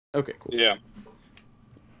Okay, cool. Yeah.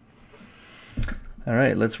 All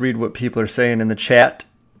right, let's read what people are saying in the chat.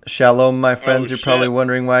 Shalom, my friends. You're probably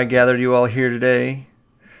wondering why I gathered you all here today.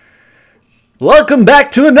 Welcome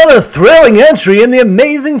back to another thrilling entry in the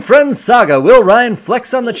Amazing Friends saga. Will Ryan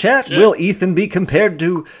flex on the chat? Shit. Will Ethan be compared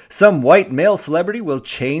to some white male celebrity? Will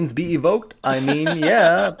chains be evoked? I mean,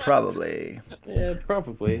 yeah, probably. Yeah,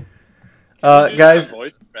 probably. Guys,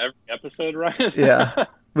 voice for every episode, Ryan? Yeah.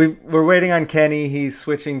 We're waiting on Kenny. He's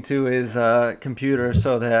switching to his computer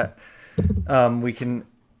so that we can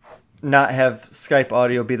not have Skype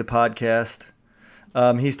audio be the podcast.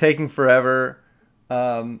 He's taking forever.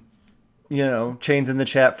 Chains in the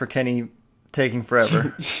chat for Kenny taking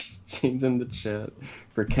forever. Chains in the chat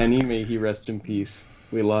for Kenny. May he rest in peace.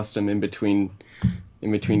 We lost him in between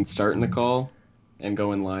starting the call and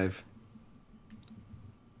going live.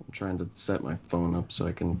 I'm trying to set my phone up so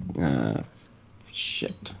I can.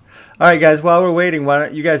 Shit. All right, guys. While we're waiting, why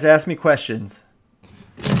don't you guys ask me questions?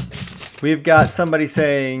 We've got somebody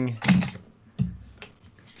saying,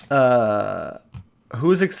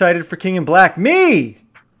 "Who's excited for King in Black?" Me.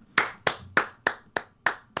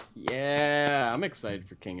 Yeah, I'm excited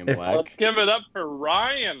for King in Black. Let's give it up for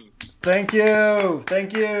Ryan. Thank you.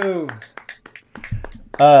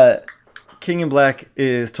 King in Black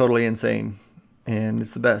is totally insane, and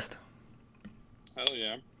it's the best. Hell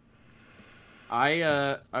yeah.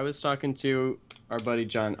 I was talking to our buddy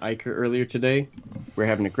John Eicher earlier today. We're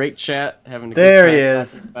having a great chat. There he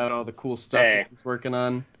is. About all the cool stuff that he's working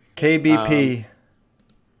on. KBP.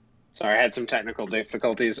 Sorry, I had some technical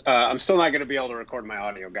difficulties. I'm still not going to be able to record my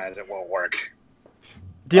audio, guys. It won't work.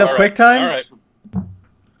 Do you have QuickTime? All right.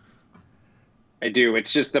 I do.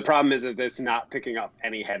 It's just the problem is it's not picking up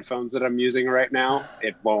any headphones that I'm using right now.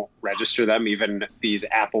 It won't register them, even these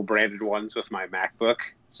Apple branded ones with my MacBook.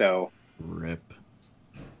 So, rip.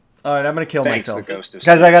 All right, I'm gonna kill myself, guys.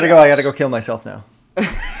 I gotta go. I gotta go kill myself now.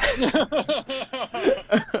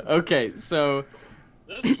 Okay, so.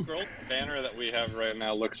 This scroll banner that we have right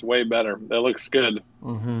now looks way better. That looks good.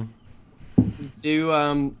 Mm-hmm.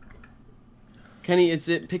 Kenny, is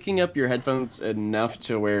it picking up your headphones enough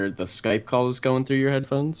to where the Skype call is going through your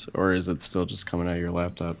headphones, or is it still just coming out of your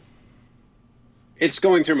laptop? It's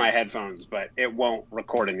going through my headphones, but it won't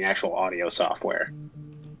record in the actual audio software.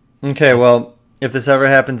 Okay, well, if this ever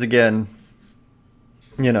happens again,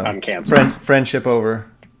 I'm canceled. Friendship over.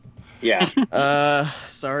 Yeah.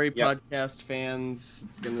 Sorry, podcast fans.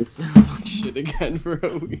 It's gonna sound like shit again for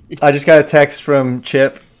a week. I just got a text from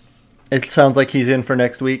Chip. It sounds like he's in for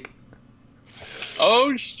next week.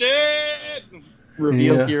 Oh, shit!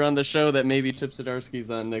 Revealed here on the show that maybe Chip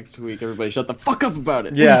Zdarsky's on next week. Everybody shut the fuck up about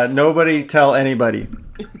it. Yeah, nobody tell anybody.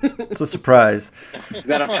 It's a surprise. Is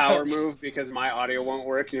that a power move because my audio won't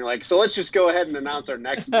work? And you're like, so let's just go ahead and announce our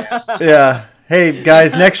next guest. Yeah. Hey,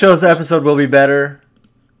 guys, next show's episode will be better.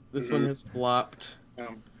 This one has flopped.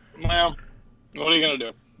 Well, what are you gonna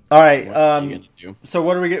do? All right. So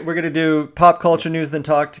what are we're gonna do? Pop culture news, then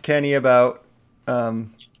talk to Kenny about.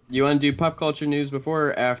 You want to do pop culture news before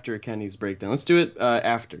or after Kenny's breakdown? Let's do it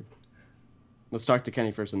after. Let's talk to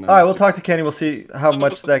Kenny first, and then. All right, we'll talk to Kenny. We'll see how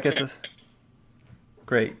much that gets us.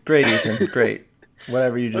 Great, Ethan. Great.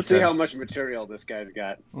 Whatever you just said. Let's see how much material this guy's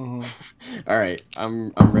got. Mm-hmm. All right,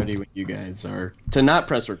 I'm ready when you guys are to not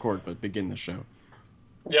press record, but begin the show.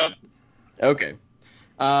 Yep. Okay.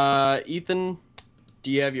 Ethan,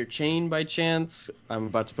 do you have your chain by chance? I'm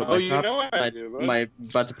about to put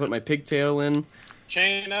about to put my pigtail in.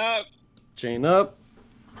 Chain up. Chain up.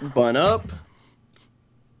 Bun up.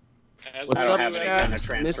 What's up,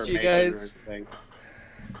 chat? Missed you guys.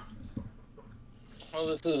 Well,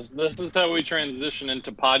 this is how we transition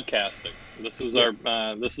into podcasting. This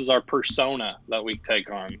is our persona that we take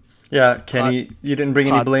on. Yeah, Kenny, you didn't bring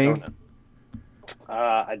any bling?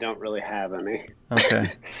 I don't really have any.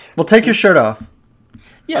 Okay. Well, take your shirt off.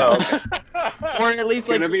 Yeah. Oh, okay. Or at least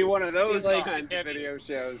it's gonna be one of those kinds of video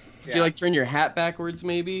shows. Do you turn your hat backwards,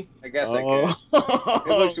 maybe? I guess I could. It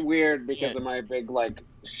looks weird because of my big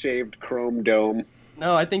shaved chrome dome.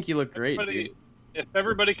 No, I think you look great, dude. If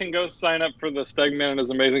everybody can go sign up for the Stegman and his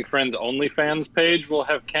Amazing Friends OnlyFans page, we'll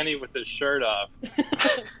have Kenny with his shirt off.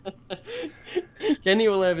 Kenny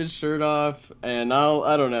will have his shirt off, and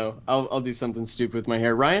I don't know. I'll do something stupid with my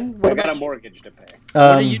hair. Ryan, I got a mortgage to pay. What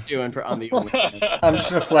are you doing on the OnlyFans? I'm just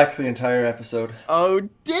gonna flex the entire episode. Oh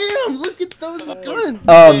damn! Look at those guns.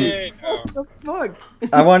 What the fuck?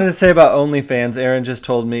 I wanted to say about OnlyFans. Erin just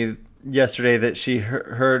told me yesterday that she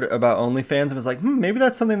heard about OnlyFans and was like, maybe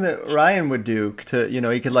that's something that Ryan would do to,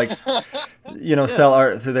 he could sell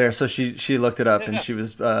art through there. So she looked it up and she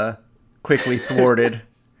was quickly thwarted.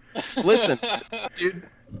 Listen, dude,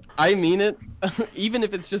 I mean it. Even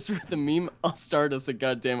if it's just for the meme, I'll start us a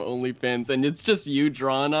goddamn OnlyFans, and it's just you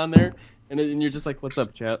drawn on there, and you're just like, "What's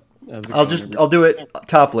up, chat?" I'll do it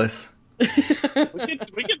topless. We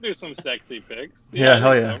could do some sexy pics. Yeah,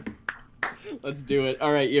 hell yeah. Let's do it.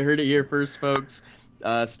 All right, you heard it here first, folks.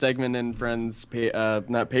 Stegman and Friends,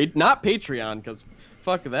 not Patreon, because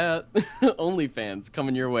fuck that. OnlyFans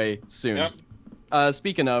coming your way soon. Yep.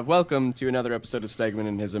 Speaking of, welcome to another episode of Stegman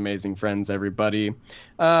and his amazing friends, everybody.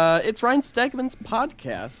 It's Ryan Stegman's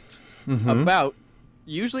podcast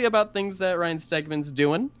usually about things that Ryan Stegman's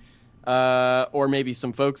doing, or maybe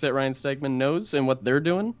some folks that Ryan Stegman knows and what they're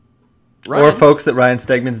doing. Ryan. Or folks that Ryan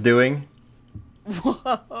Stegman's doing. Whoa!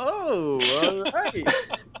 All right.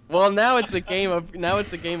 Well, now it's a game of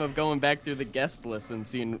going back through the guest list and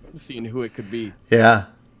seeing who it could be. Yeah.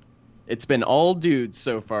 It's been all dudes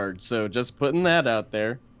so far, so just putting that out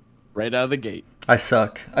there, right out of the gate. I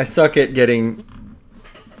suck at getting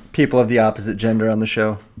people of the opposite gender on the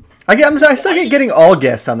show. I suck at getting all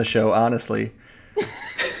guests on the show, honestly.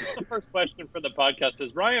 The first question for the podcast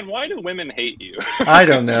is, Ryan, why do women hate you? I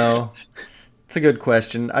don't know. It's a good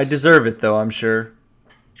question. I deserve it, though, I'm sure.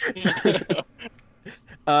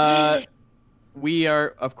 We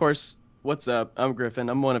are, of course... What's up? I'm Griffin.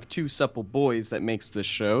 I'm one of two supple boys that makes this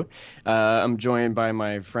show. I'm joined by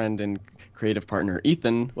my friend and creative partner,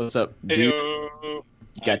 Ethan. What's up, dude? Heyo.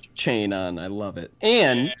 You got your chain on. I love it.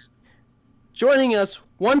 And joining us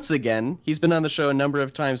once again, he's been on the show a number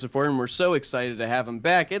of times before, and we're so excited to have him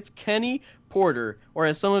back. It's Kenny Porter, or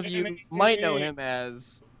as some of you might know him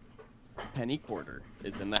as Penny Quarter,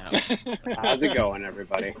 is in the house. How's it going,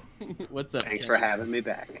 everybody? What's up? Thanks Kenny? for having me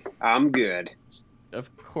back. I'm good. Of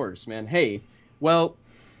course, man. Hey, well,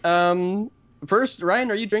 first, Ryan,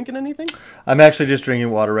 are you drinking anything? I'm actually just drinking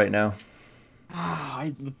water right now.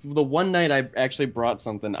 The one night I actually brought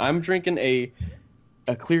something. I'm drinking a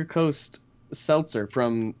Clear Coast seltzer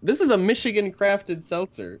from... This is a Michigan crafted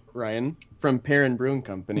seltzer, Ryan, from Perrin Brewing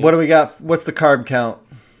Company. What do we got? What's the carb count?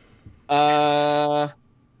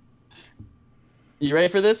 You ready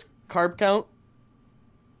for this? Carb count?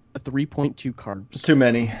 A 3.2 carbs. Too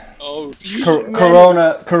many. Oh,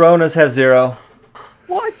 Coronas have 0.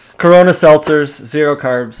 What? Corona seltzers, 0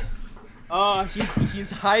 carbs.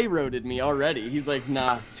 He's high-roaded me already. He's like,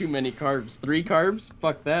 nah, too many carbs. 3 carbs?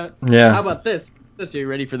 Fuck that. Yeah. How about this? Are you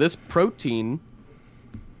ready for this? Protein,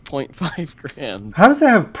 0.5 grams. How does that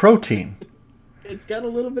have protein? It's got a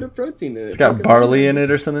little bit of protein in it. It's got barley in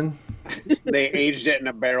it or something? They aged it in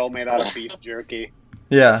a barrel made out of beef jerky.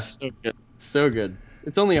 Yeah. So good. So good.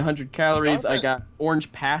 It's only 100 calories. I got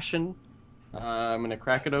orange passion. I'm going to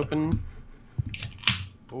crack it open.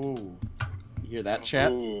 Ooh. You hear that,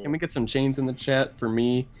 chat? Ooh. Can we get some chains in the chat for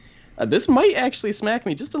me? This might actually smack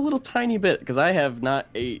me just a little tiny bit because I have not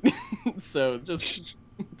ate. So just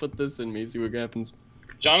put this in me, see what happens.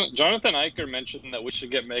 Jonathan Eicher mentioned that we should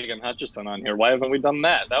get Megan Hutchison on here. Why haven't we done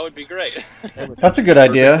that? That would be great. That's a good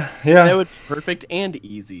idea. Yeah. That would be perfect and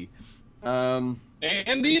easy. And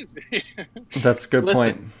easy. That's a good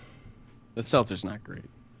point. The seltzer's not great.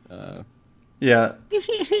 Yeah.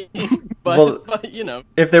 But, you know.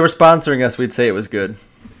 If they were sponsoring us, we'd say it was good.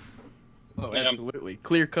 Oh, absolutely.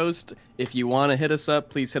 Clear Coast, if you want to hit us up,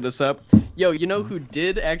 please hit us up. Yo, you know who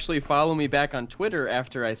did actually follow me back on Twitter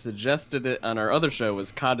after I suggested it on our other show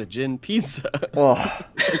was Cottage Inn Pizza. Oh.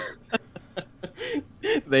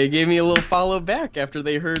 They gave me a little follow back after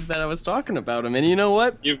they heard that I was talking about him. And you know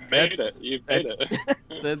what? You've made it. You've made it.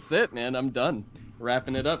 That's it, man. I'm done.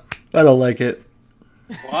 Wrapping it up. I don't like it.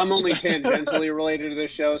 Well, I'm only tangentially related to this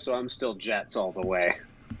show, so I'm still Jets all the way.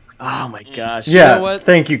 Oh my gosh. Yeah. You know what?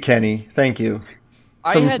 Thank you, Kenny. Thank you.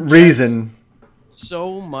 I Some had reason.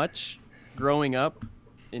 so much growing up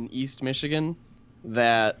in East Michigan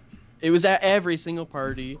that it was at every single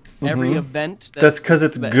party, every event. That's because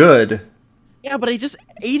it's good. Yeah, but I just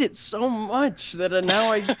ate it so much that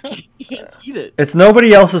now I can't eat it. It's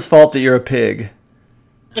nobody else's fault that you're a pig.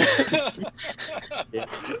 Yeah,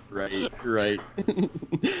 right.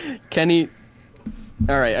 Kenny,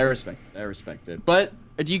 all right, I respect it. But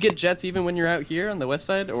do you get Jets even when you're out here on the west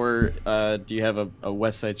side, or do you have a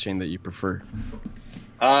west side chain that you prefer?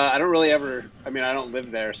 I don't really ever. I mean, I don't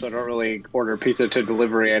live there, so I don't really order pizza to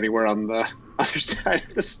delivery anywhere on the other side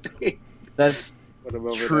of the state. That's When I'm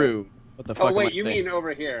over true. What the fuck Oh am wait, I you saying? mean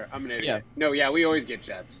over here? I'm an idiot. Yeah. No, yeah, we always get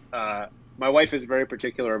Jets. My wife is very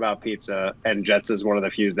particular about pizza, and Jets is one of the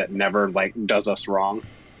few that never does us wrong.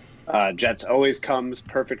 Jets always comes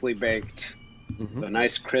perfectly baked, with a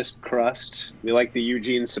nice crisp crust. We like the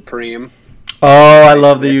Eugene Supreme. Oh, I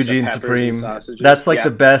love the Mix of Eugene peppers and Supreme. sausages. That's like Yeah.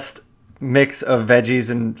 the best mix of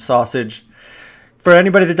veggies and sausage. for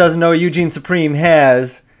anybody that doesn't know, Eugene Supreme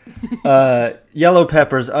has yellow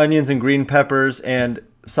peppers, onions, and green peppers, and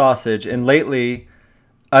sausage. And lately,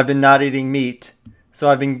 I've been not eating meat, so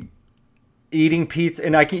I've been eating pizza,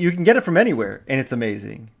 and you can get it from anywhere, and it's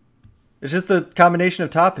amazing. It's just the combination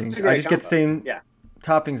of toppings. I just get the same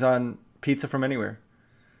toppings on pizza from anywhere.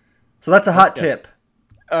 So that's a hot tip.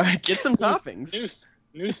 Get some toppings.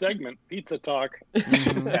 New segment, pizza talk.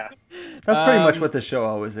 Mm-hmm. Yeah, that's pretty much what this show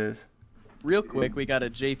always is. Real quick, we got a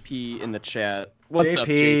JP in the chat. What's up,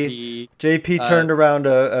 JP? JP turned around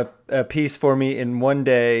a piece for me in one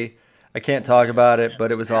day. I can't talk about it,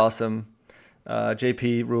 but it was awesome.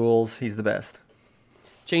 JP rules. He's the best.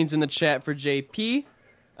 Chains in the chat for JP.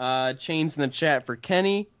 Chains in the chat for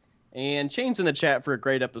Kenny. And Chains in the chat for a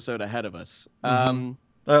great episode ahead of us.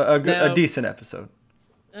 A decent episode.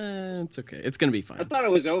 It's okay. It's going to be fine. I thought it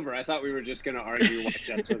was over. I thought we were just going to argue what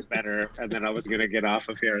Jets was better, and then I was going to get off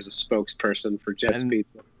of here as a spokesperson for Jets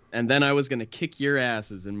Pizza. And then I was going to kick your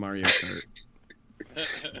asses in Mario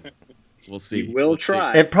Kart. We'll see. We'll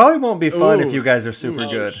try. It probably won't be fun if you guys are super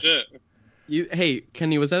good. Shit. Hey,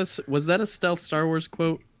 Kenny, was that a stealth Star Wars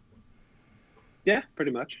quote? Yeah,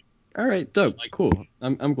 pretty much. All right, dope. Cool.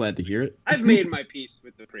 I'm glad to hear it. I've made my peace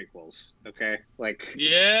with the prequels. Okay,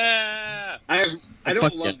 Yeah. I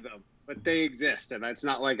don't love them, but they exist, and it's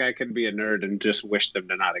not like I can be a nerd and just wish them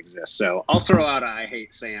to not exist. So I'll throw out I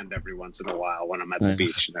hate sand every once in a while when I'm at the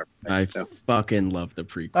beach and everything. I fucking love the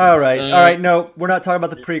prequels. All right. No, we're not talking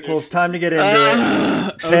about the prequels. Time to get into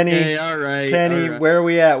it. Kenny, okay, all right. Kenny, where are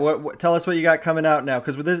we at? What? Tell us what you got coming out now,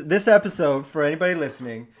 because with this episode, for anybody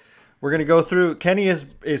listening, we're going to go through. Kenny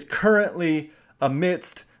is currently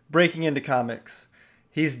amidst breaking into comics.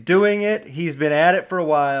 He's doing it. He's been at it for a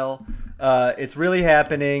while. It's really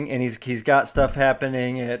happening, and he's got stuff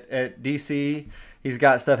happening at DC. He's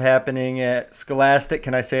got stuff happening at Scholastic.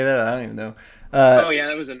 Can I say that? I don't even know. Yeah,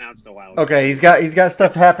 that was announced a while ago. Okay, he's got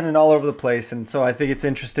stuff happening all over the place, and so I think it's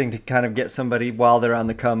interesting to kind of get somebody while they're on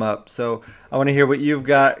the come up. So I want to hear what you've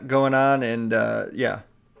got going on, and yeah.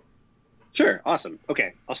 Sure, awesome.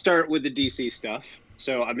 Okay, I'll start with the DC stuff.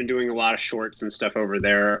 So I've been doing a lot of shorts and stuff over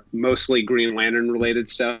there, mostly Green Lantern related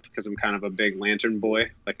stuff because I'm kind of a big Lantern boy.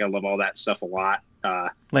 Like I love all that stuff a lot.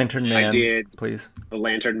 Lantern Man, I did please. The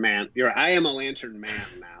Lantern Man. I am a Lantern Man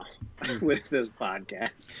now with this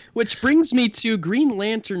podcast. Which brings me to Green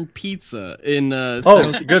Lantern Pizza in.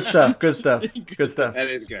 Good stuff. Good stuff. Good stuff. That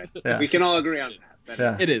is good. Yeah. We can all agree on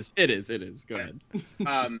that. It is. Go ahead.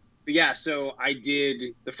 But yeah, so I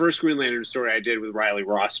did the first Green Lantern story I did with Riley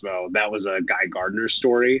Rossmo. That was a Guy Gardner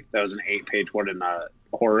story. That was an 8-page one in the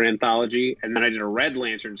horror anthology. And then I did a Red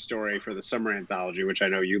Lantern story for the summer anthology, which I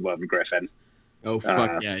know you loved, Griffin. Oh,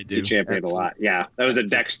 fuck yeah, I do. You championed a lot. Yeah, that was a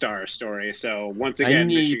Dexter story. So once again,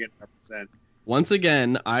 Michigan represent. Once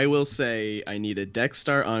again, I will say I need a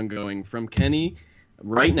Dexter ongoing from Kenny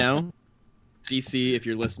right now. DC, if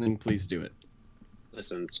you're listening, please do it.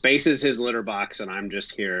 Listen, space is his litter box, and I'm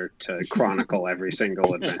just here to chronicle every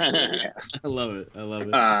single adventure he has. I love it.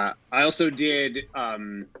 I also did,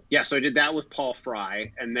 so I did that with Paul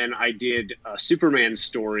Fry, and then I did a Superman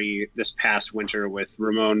story this past winter with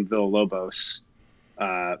Ramon Villalobos,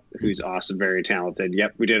 who's awesome, very talented.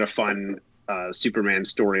 Yep, we did a fun Superman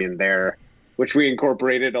story in there, which we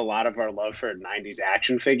incorporated a lot of our love for 90s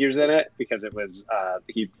action figures in it, because it was,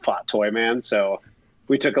 he fought Toyman, so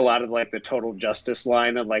we took a lot of like the Total Justice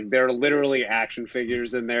line of like there are literally action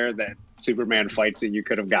figures in there that Superman fights that you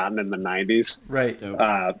could have gotten in the 90s. Right. So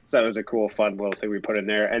that was a cool, fun little thing we put in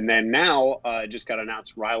there. And then now just got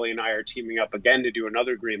announced Riley and I are teaming up again to do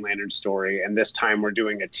another Green Lantern story. And this time we're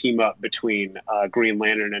doing a team up between Green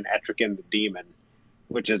Lantern and Etrigan the Demon,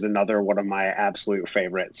 which is another one of my absolute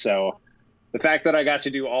favorites. So the fact that I got to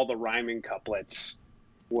do all the rhyming couplets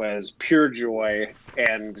was pure joy.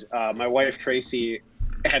 And my wife, Tracy,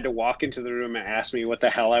 had to walk into the room and ask me what the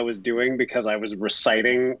hell I was doing because I was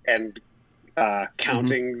reciting and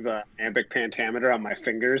counting the iambic pentameter on my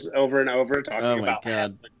fingers over and over, talking about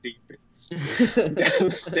the demons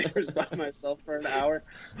downstairs by myself for an hour.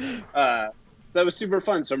 That was super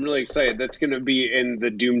fun. So I'm really excited. That's going to be in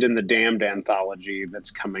the Doomed and the Damned anthology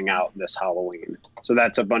that's coming out this Halloween. So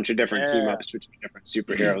that's a bunch of different team ups between different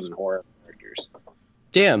superheroes and horror characters.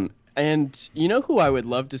 Damn. And you know who I would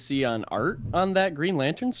love to see on art on that Green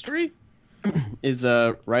Lantern story? Is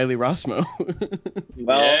Riley Rossmo.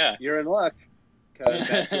 Well, you're in luck. Because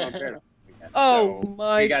that's who I'm paired up against.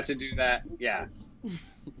 We got to do that. Yeah.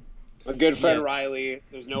 A good friend Riley.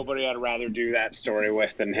 There's nobody I'd rather do that story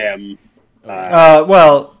with than him. I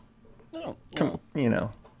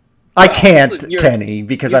can't, Kenny,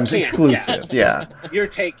 because I'm exclusive. Yeah. You're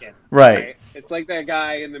taken. Right. It's like that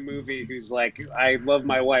guy in the movie who's like, I love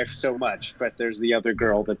my wife so much, but there's the other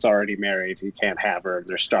girl that's already married. He can't have her, and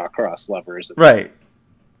they're star-crossed lovers. Right.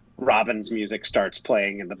 Robin's music starts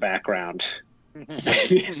playing in the background.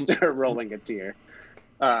 You start rolling a tear.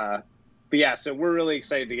 But yeah, so we're really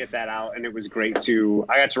excited to get that out, and it was great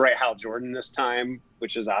I got to write Hal Jordan this time,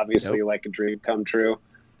 which is obviously like a dream come true.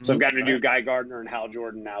 So I've got to do Guy Gardner and Hal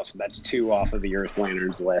Jordan now, so that's 2 off of the Earth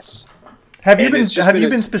Lanterns list. Have you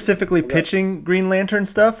been specifically pitching Green Lantern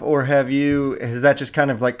stuff, or has that just kind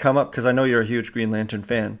of like come up because I know you're a huge Green Lantern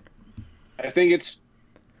fan? I think it's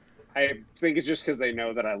just because they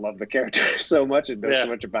know that I love the character so much and know so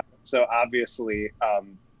much about it. So obviously,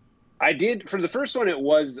 I did for the first one.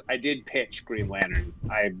 I did pitch Green Lantern.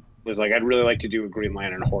 I was like, I'd really like to do a Green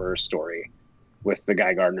Lantern horror story with the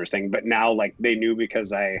Guy Gardner thing. But now, like, they knew because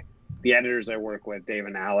the editors I work with, Dave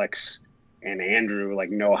and Alex and Andrew, like,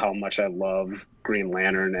 know how much I love Green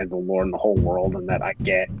Lantern and the lore and the whole world, and that I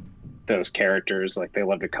get those characters. Like, they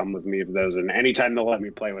love to come with me for those, and anytime they'll let me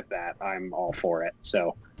play with that, I'm all for it.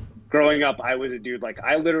 So growing up, I was a dude, like,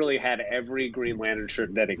 I literally had every Green Lantern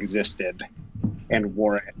shirt that existed and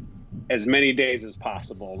wore it as many days as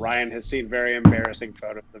possible. Ryan has seen very embarrassing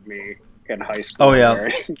photos of me in high school. Oh, yeah.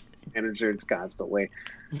 Wearing Lantern shirts constantly.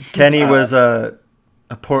 Kenny was a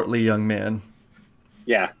portly young man.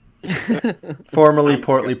 Yeah. Formerly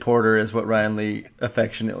Portly Porter is what Ryan Lee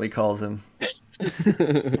affectionately calls him.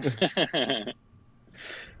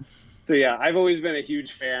 So yeah, I've always been a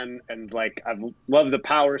huge fan, and like I've loved the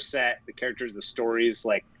power set, the characters, the stories.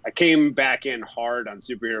 Like I came back in hard on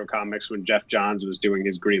superhero comics when Jeff Johns was doing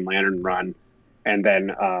his Green Lantern run, and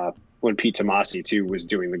then when Pete Tomasi too was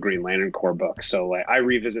doing the Green Lantern core books. So like I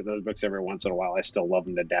revisit those books every once in a while. I still love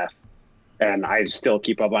them to death. And I still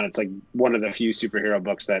keep up on it. It's like one of the few superhero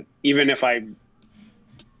books that even if I,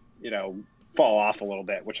 fall off a little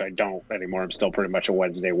bit, which I don't anymore, I'm still pretty much a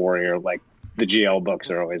Wednesday warrior. Like the GL books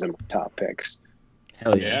are always in my top picks.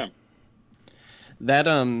 Hell yeah. That,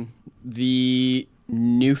 the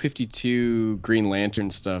New 52 Green Lantern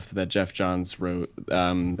stuff that Jeff Johns wrote,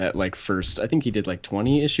 that like first, I think he did like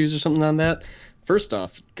 20 issues or something on that. First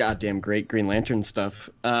off, goddamn great Green Lantern stuff,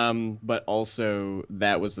 but also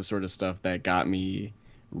that was the sort of stuff that got me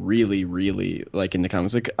really, really like into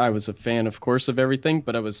comics. Like I was a fan, of course, of everything,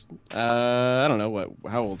 but I was, I don't know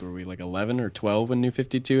how old were we? Like 11 or 12 when New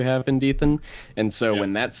 52 happened, Ethan. And so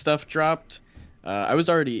when that stuff dropped, I was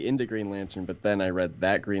already into Green Lantern, but then I read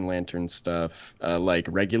that Green Lantern stuff like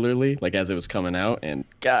regularly, like as it was coming out, and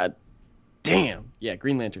god damn, yeah,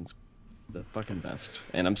 Green Lantern's the fucking best,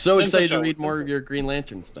 and I'm so excited to read more of your Green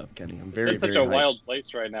Lantern stuff, Kenny. I'm very, it's such very a hyped. wild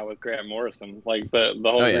place right now with Grant Morrison. Like the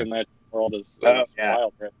whole Green Lantern world is yeah.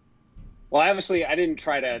 wild. Right? Well, obviously, I didn't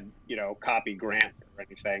try to copy Grant or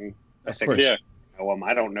anything. I said,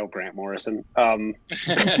 I don't know Grant Morrison. That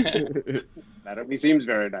he seems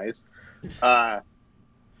very nice.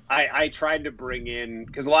 I tried to bring in,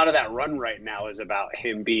 because a lot of that run right now is about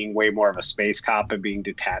him being way more of a space cop and being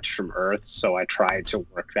detached from Earth. So I tried to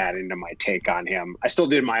work that into my take on him. I still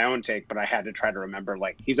did my own take, but I had to try to remember,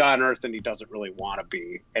 like, he's on Earth and he doesn't really want to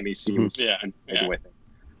be, and he seems annoyed with it.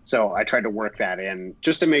 So I tried to work that in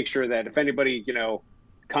just to make sure that if anybody,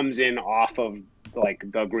 comes in off of like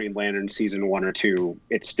the Green Lantern season 1 or 2,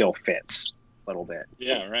 it still fits a little bit.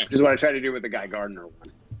 Yeah, right. Which is what I tried to do with the Guy Gardner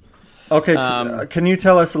one. Okay, can you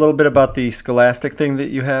tell us a little bit about the Scholastic thing that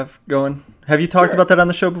you have going? Have you talked about that on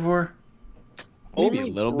the show before? Maybe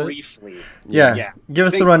Only a little briefly. bit. Yeah. Give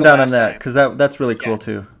us the rundown on that, because that's really cool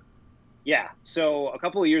too. Yeah. So a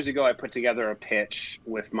couple of years ago, I put together a pitch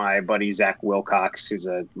with my buddy Zach Wilcox, who's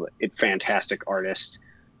a fantastic artist,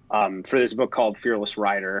 for this book called Fearless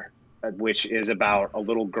Rider, which is about a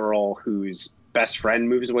little girl whose best friend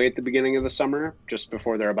moves away at the beginning of the summer, just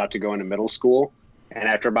before they're about to go into middle school. And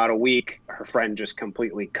after about a week, her friend just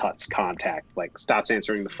completely cuts contact, like stops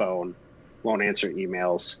answering the phone, won't answer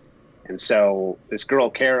emails. And so this girl,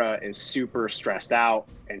 Kara, is super stressed out,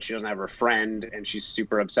 and she doesn't have her friend, and she's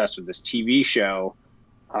super obsessed with this TV show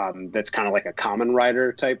that's kind of like a Kamen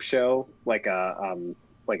Rider type show, like a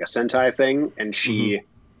Sentai thing. And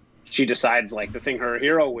she decides, like, the thing her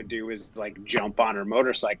hero would do is like jump on her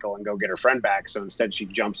motorcycle and go get her friend back. So instead she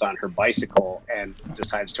jumps on her bicycle and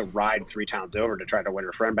decides to ride 3 towns over to try to win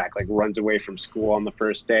her friend back, like runs away from school on the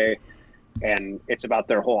first day. And it's about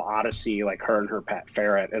their whole odyssey, like her and her pet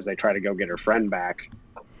ferret, as they try to go get her friend back.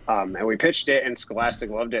 And we pitched it, and Scholastic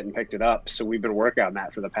loved it and picked it up. So we've been working on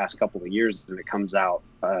that for the past couple of years, and it comes out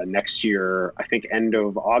next year, I think end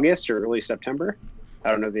of August or early September. I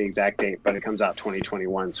don't know the exact date, but it comes out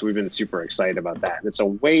 2021. So we've been super excited about that. And it's a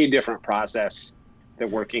way different process than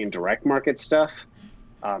working in direct market stuff.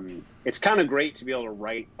 It's kind of great to be able to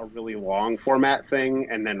write a really long format thing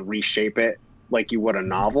and then reshape it like you would a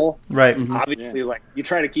novel. Right. Mhm. Obviously, like you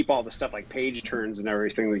try to keep all the stuff like page turns and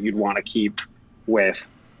everything that you'd want to keep with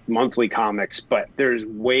monthly comics, but there's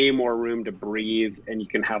way more room to breathe, and you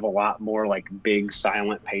can have a lot more like big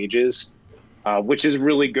silent pages, which is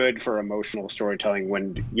really good for emotional storytelling.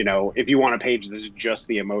 When, you know, if you want a page that's just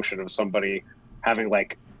the emotion of somebody having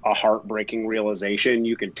like a heartbreaking realization,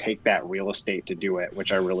 you can take that real estate to do it,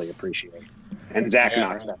 which I really appreciate. And Zach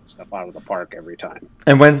knocks that stuff out of the park every time.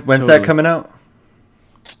 And when's Totally. that coming out?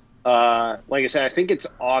 Like I said, I think it's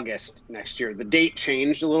August next year. The date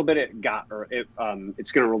changed a little bit.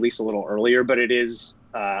 It's going to release a little earlier, but it is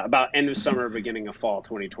about end of summer, beginning of fall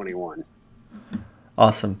 2021.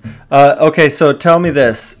 Awesome. Okay, so tell me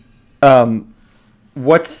this.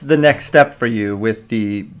 What's the next step for you with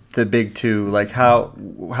the big two? Like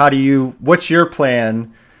what's your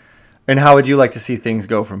plan, and how would you like to see things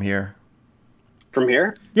go from here? From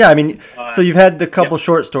here? Yeah, I mean, so you've had the couple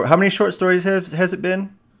short stories. How many short stories has it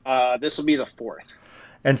been? This will be the 4th.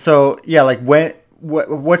 And so, yeah, like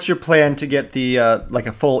what's your plan to get the like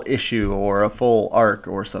a full issue or a full arc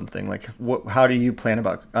or something? Like, how do you plan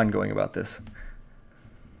on going about this?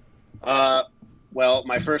 Well,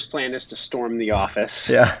 my first plan is to storm the office.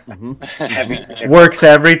 Yeah, Works works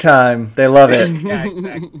every time. They love it. Yeah,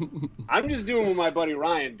 exactly. I'm just doing what my buddy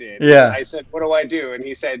Ryan did. Yeah. I said, what do I do? And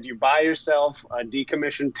he said, you buy yourself a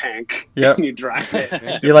decommissioned tank. Yep. And you drive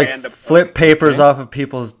it. You like flip papers off of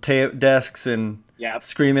people's desks and Yep.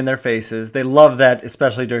 scream in their faces. They love that,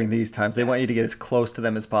 especially during these times. They want you to get as close to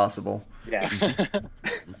them as possible. Yes.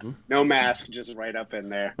 No mask, just right up in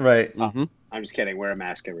there. Right. Mhm. I'm just kidding. Wear a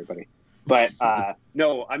mask, everybody. But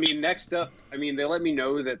no, I mean, next up, I mean, they let me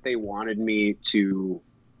know that they wanted me to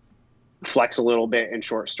flex a little bit in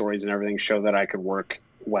short stories and everything, show that I could work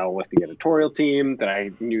well with the editorial team, that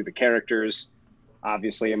I knew the characters.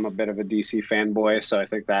 Obviously, I'm a bit of a DC fanboy, so I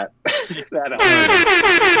think that like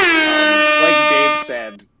Dave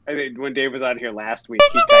said, I mean, when Dave was on here last week,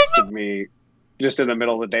 he texted me just in the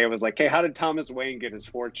middle of the day. It was like, hey, how did Thomas Wayne get his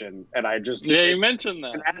fortune? And I just... Yeah, you mentioned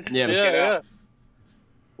that. Yeah.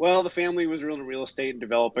 Well, the family was real estate and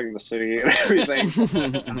developing the city and everything.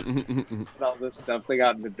 And all this stuff. They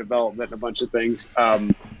got into development and a bunch of things.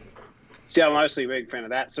 So yeah, I'm obviously a big fan of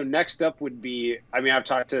that. So next up would be, I mean, I've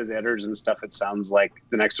talked to the editors and stuff. It sounds like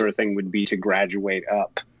the next sort of thing would be to graduate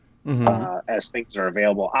up as things are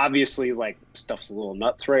available. Obviously, like, stuff's a little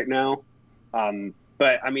nuts right now.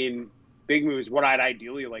 But I mean, big moves, what I'd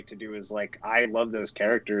ideally like to do is, like, I love those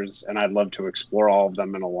characters and I'd love to explore all of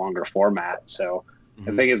them in a longer format. So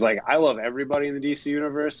the thing is, like, I love everybody in the DC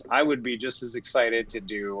universe. I would be just as excited to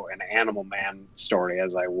do an Animal Man story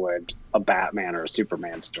as I would a Batman or a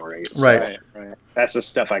Superman story. So, Right. that's the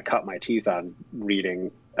stuff I cut my teeth on reading,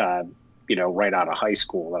 you know, right out of high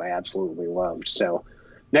school that I absolutely loved. So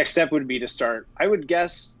next step would be to start, I would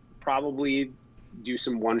guess, probably do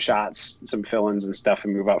some one-shots, some fill-ins and stuff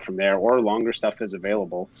and move out from there, or longer stuff is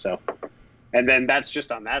available. So... And then that's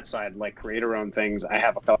just on that side, like creator-owned things. I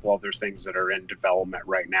have a couple other things that are in development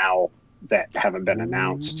right now that haven't been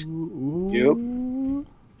announced. Yep.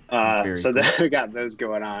 So then we got those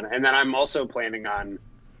going on. And then I'm also planning on,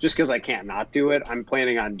 just because I can't not do it, I'm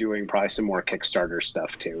planning on doing probably some more Kickstarter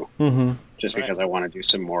stuff too. Just because I want to do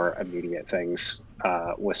some more immediate things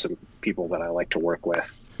with some people that I like to work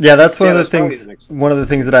with. Yeah, that's one of the probably things. One of the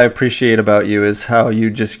things that I appreciate about you is how you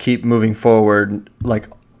just keep moving forward. Like,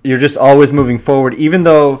 you're just always moving forward, even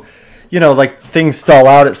though, you know, like, things stall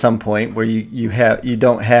out at some point where you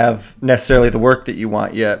don't have necessarily the work that you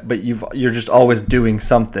want yet, but you're just always doing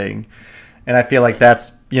something. And I feel like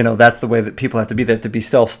that's, you know, that's the way that people have to be. They have to be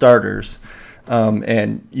self-starters,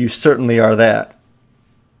 and you certainly are that.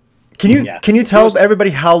 Can you tell everybody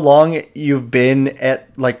how long you've been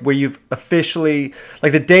at, like, where you've officially,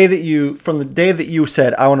 like, from the day that you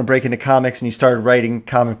said, I want to break into comics, and you started writing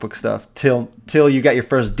comic book stuff till you got your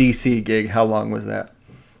first DC gig? How long was that?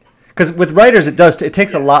 Because with writers, it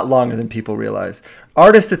takes a lot longer than people realize.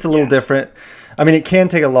 Artists, it's a little different. I mean, it can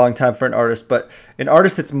take a long time for an artist, but an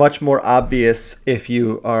artist, it's much more obvious if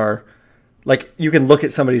you are, like, you can look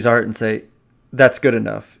at somebody's art and say, that's good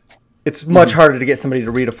enough. It's much harder to get somebody to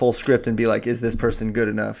read a full script and be like, is this person good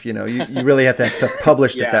enough? You know, you really have to have stuff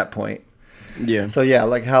published at that point. Yeah. So, yeah,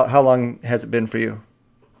 like, how long has it been for you?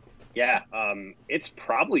 Yeah, it's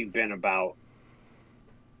probably been about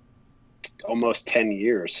almost 10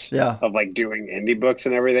 years of, like, doing indie books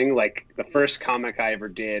and everything. Like, the first comic I ever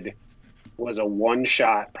did was a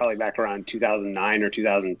one-shot, probably back around 2009 or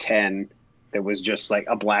 2010, that was just, like,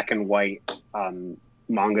 a black and white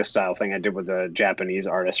manga style thing I did with a Japanese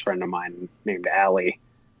artist friend of mine named Allie.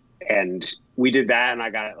 And we did that, and I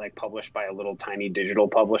got it like published by a little tiny digital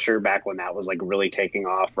publisher back when that was like really taking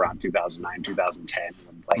off around 2009, 2010.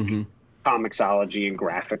 When, like Comixology and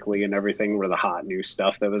Graphically and everything were the hot new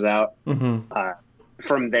stuff that was out.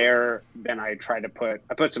 From there, then I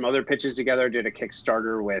put some other pitches together, did a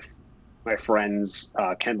Kickstarter with my friends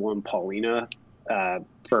Kendall and Paulina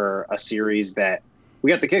for a series that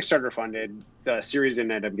we got the Kickstarter funded. The series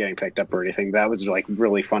didn't end up getting picked up or anything. That was like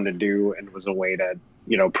really fun to do, and was a way to,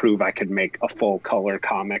 you know, prove I could make a full color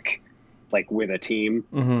comic like with a team.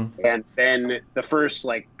 And then the first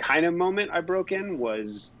like kind of moment I broke in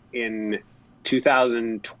was in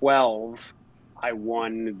 2012. I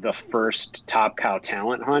won the first Top Cow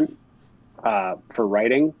talent hunt for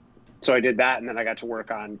writing. So I did that, and then I got to work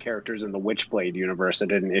on characters in the Witchblade universe. I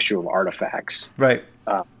did an issue of Artifacts. Right.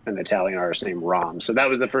 An Italian artist named Rom. So that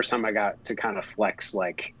was the first time I got to kind of flex,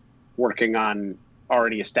 like, working on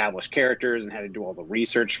already established characters and had to do all the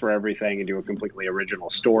research for everything and do a completely original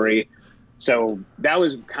story. So that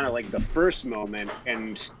was kind of like the first moment.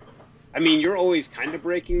 And, I mean, you're always kind of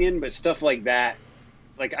breaking in, but stuff like that,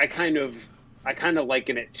 like, I kind of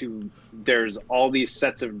liken it to there's all these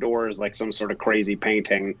sets of doors, like some sort of crazy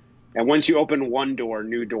painting. And once you open one door,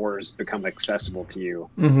 new doors become accessible to you.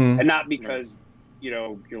 And not because, you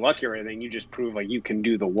know, you're lucky or anything, you just prove like you can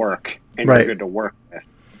do the work and you're good to work with.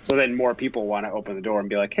 So then more people want to open the door and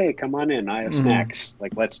be like, hey, come on in. I have snacks.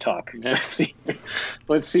 Like, let's talk.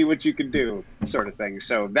 Let's see what you can do, sort of thing.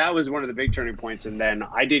 So that was one of the big turning points. And then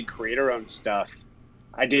I did creator-owned stuff.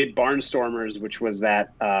 I did Barnstormers, which was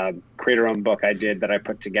that creator-owned book I did that I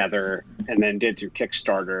put together and then did through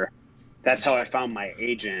Kickstarter. That's how I found my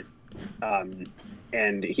agent.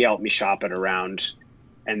 And he helped me shop it around.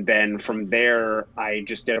 And then from there, I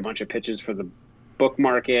just did a bunch of pitches for the book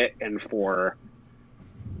market and for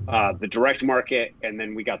the direct market. And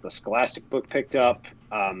then we got the Scholastic book picked up.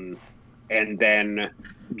 And then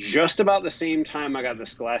just about the same time I got the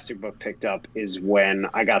Scholastic book picked up is when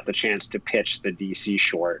I got the chance to pitch the DC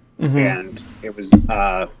short. And it was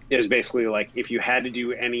basically like, if you had to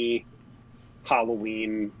do any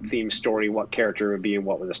Halloween themed story, what character it would be and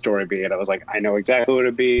what would the story be? And I was like, I know exactly what it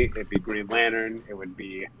would be. It'd be Green Lantern. It would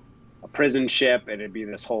be a prison ship. And it'd be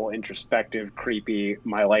this whole introspective, creepy,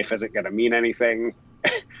 my life isn't going to mean anything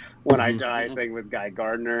when I die thing with Guy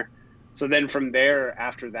Gardner. So then from there,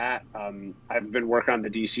 after that, I've been working on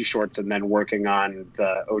the DC shorts and then working on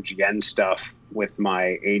the OGN stuff with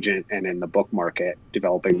my agent and in the book market,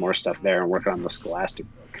 developing more stuff there and working on the Scholastic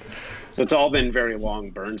book. So it's all been very long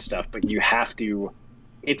burn stuff, but you have to,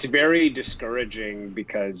 it's very discouraging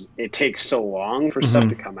because it takes so long for stuff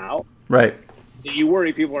to come out. Right. You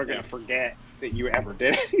worry people are going to forget that you ever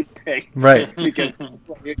did anything. Right. Because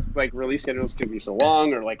like release schedules can be so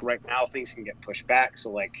long, or like right now things can get pushed back.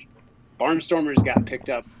 So like Barnstormers got picked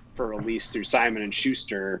up for release through Simon &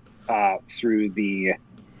 Schuster through the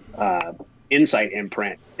Insight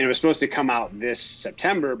imprint, and it was supposed to come out this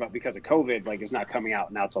September, but because of COVID, like it's not coming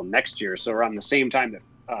out now till next year. So around the same time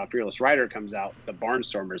that Fearless Rider comes out, the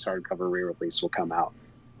Barnstormers hardcover re-release will come out,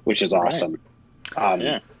 which is awesome.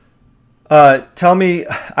 Tell me,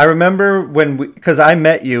 I remember when because I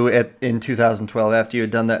met you in 2012 after you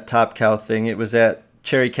had done that Top Cow thing. It was at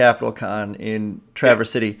Cherry Capital Con in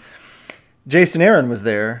Traverse City. Jason Aaron was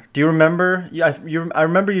there. Do you remember? I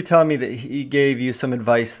remember you telling me that he gave you some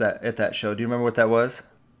advice at that show. Do you remember what that was?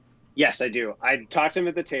 Yes, I do. I talked to him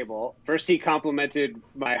at the table. First, he complimented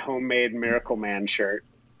my homemade Miracle Man shirt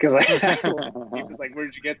because he was like,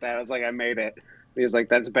 "Where'd you get that?" I was like, "I made it." He was like,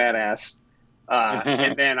 "That's badass."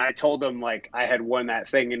 And then I told him like I had won that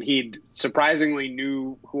thing, and he surprisingly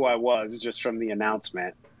knew who I was just from the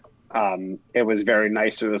announcement. It was very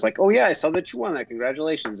nice. It was like, oh yeah, I saw that you won that.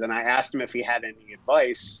 Congratulations. And I asked him if he had any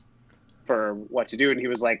advice for what to do. And he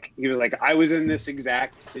was like, I was in this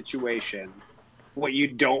exact situation. What you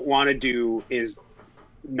don't want to do is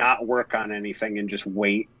not work on anything and just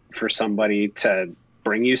wait for somebody to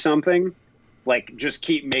bring you something. Like just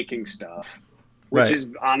keep making stuff, which is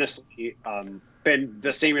honestly, been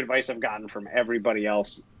the same advice I've gotten from everybody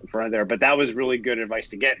else from there. But that was really good advice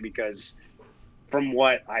to get because from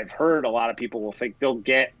what I've heard, a lot of people will think they'll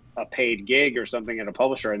get a paid gig or something at a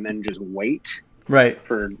publisher and then just wait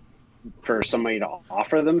for somebody to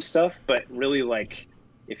offer them stuff. But really, like,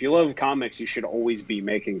 if you love comics, you should always be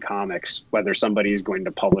making comics, whether somebody is going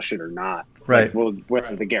to publish it or not. Like,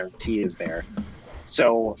 whether the guarantee is there.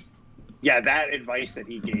 So, yeah, that advice that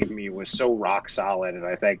he gave me was so rock solid. And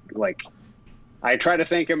I think, like, I try to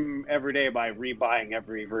thank him every day by rebuying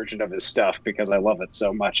every version of his stuff because I love it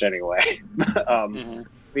so much anyway. But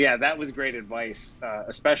yeah, that was great advice,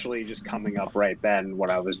 especially just coming up right then when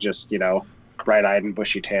I was just, you know, bright-eyed and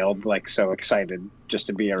bushy-tailed, like so excited just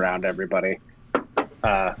to be around everybody.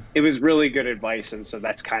 It was really good advice, and so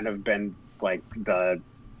that's kind of been like the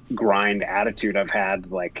grind attitude I've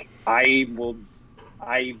had. Like I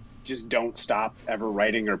just don't stop ever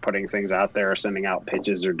writing or putting things out there or sending out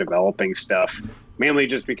pitches or developing stuff, mainly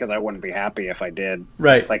just because I wouldn't be happy if I did.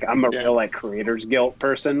 Right. Like I'm a real like creator's guilt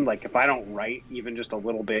person. Like if I don't write even just a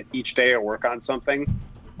little bit each day or work on something,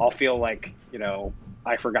 I'll feel like, you know,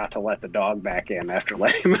 I forgot to let the dog back in after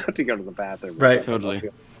letting him out to go to the bathroom. Right. Totally.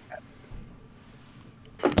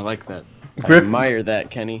 I like that. I Griff- admire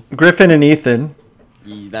that, Kenny. Griffin and Ethan,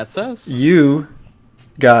 That's us. you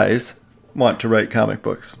guys want to write comic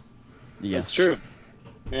books. Yes. It's true.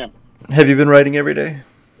 Yeah. Have you been writing every day?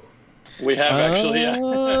 We have actually,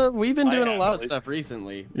 yeah. We've been I doing a have, lot at of least. stuff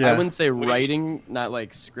recently. Yeah. I wouldn't say writing, not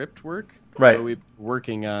like script work. Right. But we're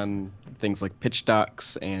working on things like pitch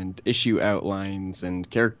docs and issue outlines and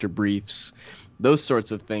character briefs. Those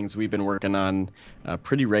sorts of things we've been working on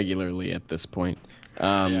pretty regularly at this point.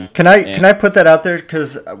 Can I put that out there,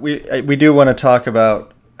 because we do want to talk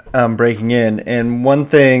about breaking in, and one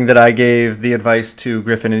thing that I gave the advice to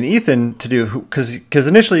Griffin and Ethan to do, because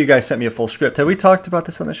initially you guys sent me a full script. Have we talked about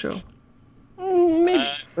this on the show? Maybe.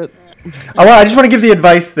 But I just want to give the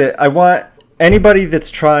advice that I want anybody that's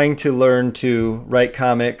trying to learn to write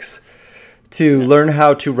comics to learn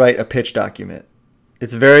how to write a pitch document.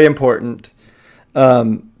 It's very important,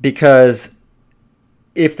 because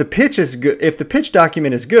if the pitch is good, if the pitch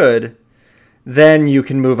document is good, then you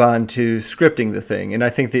can move on to scripting the thing. And I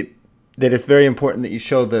think that it's very important that you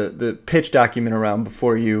show the pitch document around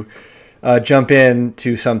before you jump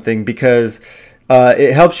into something, because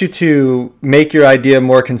it helps you to make your idea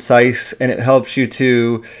more concise, and it helps you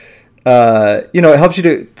to, it helps you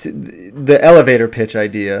to the elevator pitch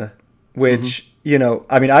idea, which,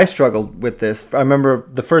 I mean, I struggled with this. I remember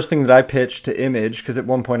the first thing that I pitched to Image, because at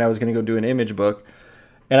one point I was going to go do an Image book,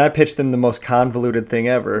 and I pitched them the most convoluted thing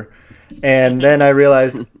ever. And then I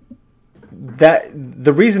realized that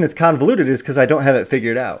the reason it's convoluted is because I don't have it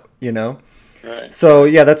figured out, Right. So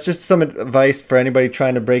yeah, that's just some advice for anybody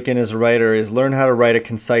trying to break in as a writer, is learn how to write a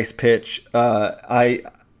concise pitch. The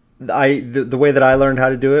way that I learned how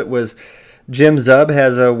to do it was Jim Zub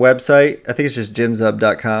has a website. I think it's just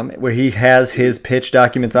jimzub.com, where he has his pitch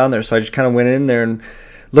documents on there. So I just kind of went in there and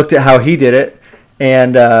looked at how he did it,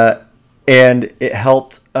 and it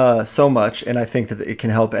helped so much. And I think that it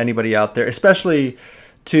can help anybody out there, especially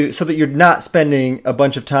so that you're not spending a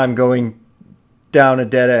bunch of time going down a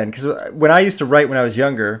dead end. Because when I used to write when I was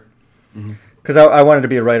younger, because I wanted to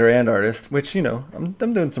be a writer and artist, which, I'm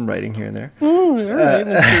doing some writing here and there. all right,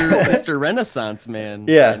 Mr. Renaissance man.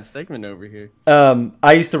 Yeah. And Stegman over here.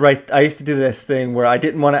 I used to do this thing where I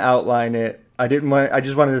didn't want to outline it. I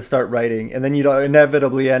just wanted to start writing. And then you'd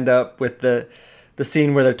inevitably end up with the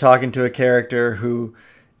scene where they're talking to a character who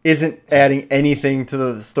isn't adding anything to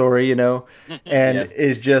the story, and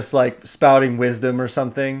is just like spouting wisdom or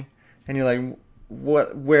something. And you're like,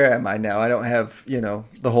 where am I now? I don't have, the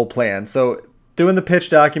whole plan. So doing the pitch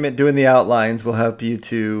document, doing the outlines will help you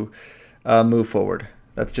to move forward.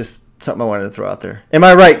 That's just something I wanted to throw out there. Am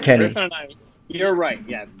I right, Kenny? You're right.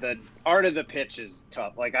 Yeah, the art of the pitch is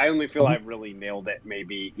tough. Like I only feel I've really nailed it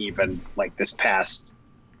maybe even like this past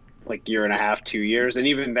like year and a half, 2 years, and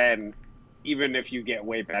even then, even if you get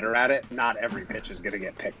way better at it, not every pitch is going to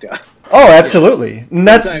get picked up. Oh, absolutely. And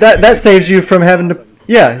that saves you from having to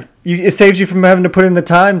it saves you from having to put in the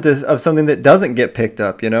time of something that doesn't get picked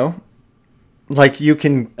up, Like you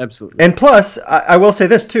can Absolutely. And plus, I will say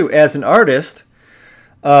this too, as an artist,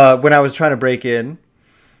 when I was trying to break in,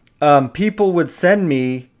 people would send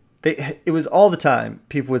me it was all the time.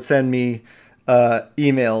 People would send me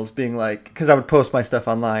emails being like, because I would post my stuff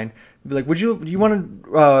online, be like, do you want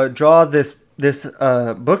to draw this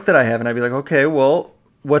book that I have? And I'd be like, okay, well,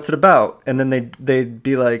 what's it about? And then they'd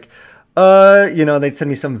be like, they'd send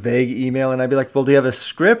me some vague email, and I'd be like, well, do you have a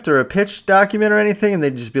script or a pitch document or anything? And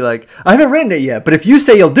they'd just be like, I haven't written it yet, but if you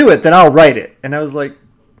say you'll do it, then I'll write it. And I was like,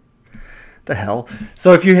 the hell?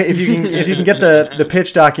 So if you can get the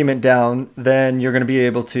pitch document down, then you're going to be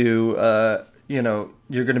able to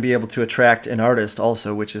you're going to be able to attract an artist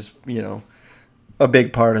also, which is a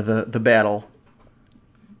big part of the battle.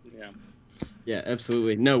 Yeah,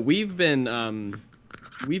 absolutely. No, we've been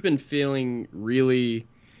feeling really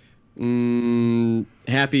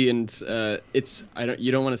happy, and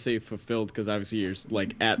you don't want to say fulfilled, because obviously you're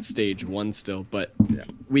like at stage 1 still, but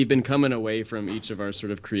we've been coming away from each of our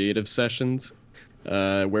sort of creative sessions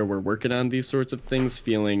where we're working on these sorts of things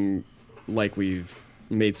feeling like we've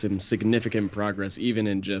made some significant progress, even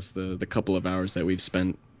in just the couple of hours that we've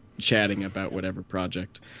spent chatting about whatever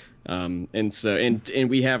project. And so and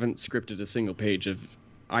we haven't scripted a single page of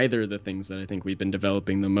either of the things that I think we've been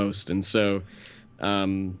developing the most. And so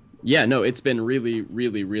yeah, no, it's been really,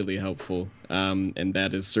 really, really helpful. And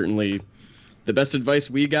that is certainly the best advice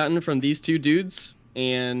we've gotten from these two dudes,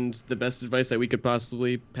 and the best advice that we could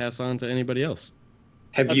possibly pass on to anybody else.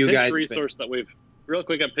 Have you guys resource that we've real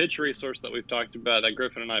quick, a pitch resource that we've talked about that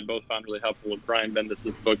Griffin and I both found really helpful with Brian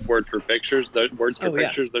Bendis's book, Word for Pictures. Words for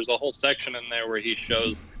Pictures. There's a whole section in there where he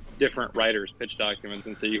shows different writers' pitch documents,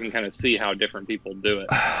 and so you can kind of see how different people do it.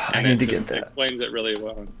 I need to get that. Explains it really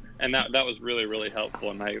well, and that was really, really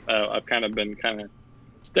helpful. And I've kind of been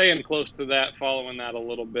staying close to that, following that a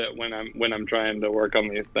little bit when I'm trying to work on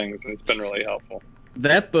these things, and it's been really helpful.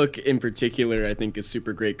 That book in particular, I think, is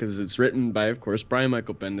super great because it's written by, of course, Brian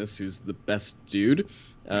Michael Bendis, who's the best dude,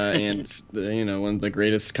 and one of the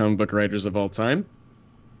greatest comic book writers of all time.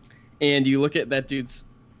 And you look at that dude's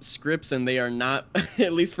scripts, and they are not,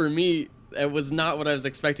 at least for me, it was not what I was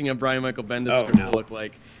expecting a Brian Michael Bendis script to look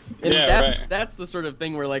like. And that's the sort of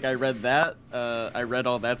thing where, like, I read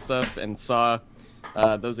all that stuff and saw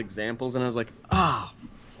those examples, and I was like,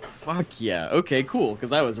 fuck yeah, okay, cool,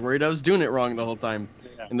 because I was worried I was doing it wrong the whole time.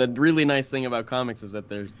 Yeah. And the really nice thing about comics is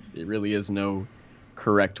that it really is no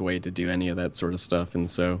correct way to do any of that sort of stuff, and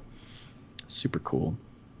so super cool.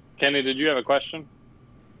 Kenny, did you have a question?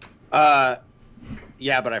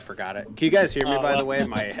 Yeah, but I forgot it. Can you guys hear me, by the way?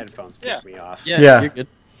 My headphones kicked me off. Yeah, you're good.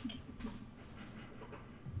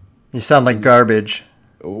 You sound like garbage.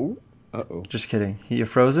 Oh, uh-oh. Just kidding. You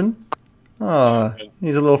frozen? Oh,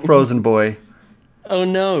 he's a little frozen boy. Oh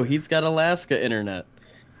no, he's got Alaska internet.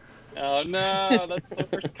 Oh no, that's the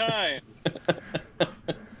worst kind.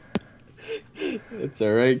 It's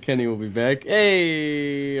all right. Kenny will be back.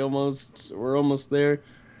 Hey, we're almost there.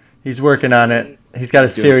 He's working on it. He's got a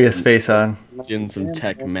serious face on. Doing some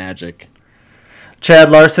tech magic.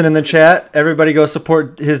 Chad Larson in the chat. Everybody go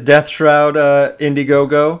support his Death Shroud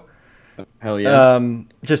Indiegogo. Hell yeah.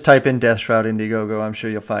 Just type in Death Shroud Indiegogo. I'm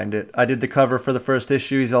sure you'll find it. I did the cover for the first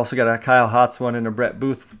issue. He's also got a Kyle Hotz one and a Brett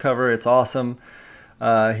Booth cover. It's awesome.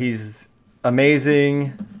 He's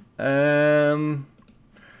amazing. I'm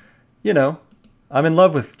in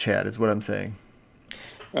love with Chad is what I'm saying.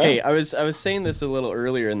 Hey, I was saying this a little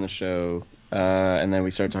earlier in the show, and then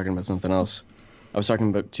we started talking about something else. I was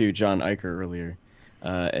talking to John Iker earlier,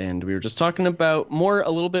 and we were just talking about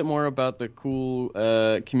a little bit more about the cool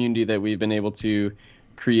community that we've been able to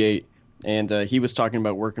create. And he was talking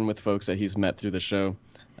about working with folks that he's met through the show,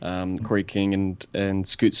 Corey King and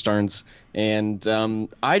Scoot Starnes. And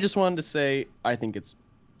I just wanted to say, I think it's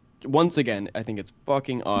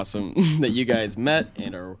fucking awesome that you guys met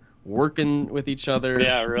and are working with each other.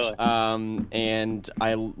 Yeah, really. And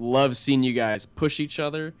I love seeing you guys push each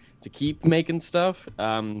other to keep making stuff.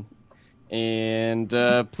 And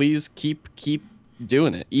please keep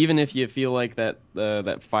doing it, even if you feel like that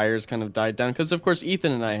fire's kind of died down. Because of course,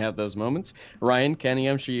 Ethan and I have those moments. Ryan, Kenny,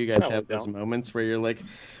 I'm sure you guys have those moments where you're like,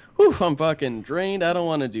 "Whew, I'm fucking drained. I don't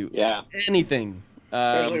want to do anything."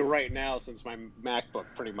 Especially right now, since my MacBook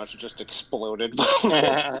pretty much just exploded. It's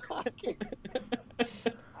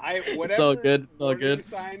all good. It's all good.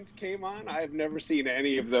 Signs came on. I've never seen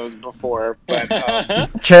any of those before. But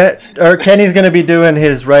Kenny's going to be doing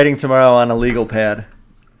his writing tomorrow on a legal pad.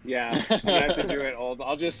 Yeah, I'm gonna have to do it.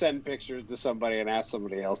 I'll just send pictures to somebody and ask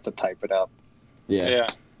somebody else to type it up. Yeah.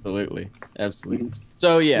 Absolutely.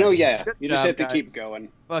 So you just have to keep going.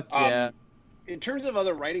 Fuck yeah. In terms of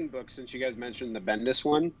other writing books, since you guys mentioned the Bendis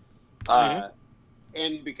one,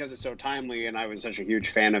 and because it's so timely, and I was such a huge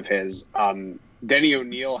fan of his, Denny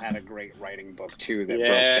O'Neil had a great writing book too that broke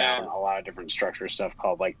down a lot of different structure stuff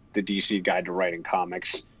called like the DC Guide to Writing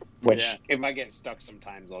Comics. Which, if I get stuck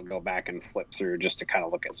sometimes, I'll go back and flip through just to kind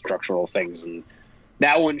of look at structural things. And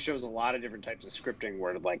that one shows a lot of different types of scripting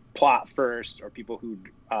where, like, plot first, or people who,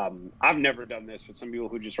 I've never done this, but some people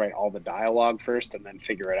who just write all the dialogue first and then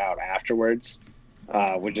figure it out afterwards,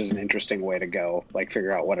 which is an interesting way to go, like,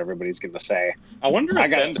 figure out what everybody's going to say. I wonder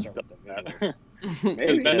if Bendis does that.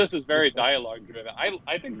 Maybe. Bendis is very dialogue driven.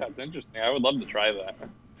 I think that's interesting. I would love to try that.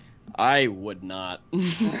 I would not.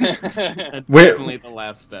 That's definitely the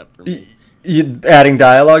last step for me. Adding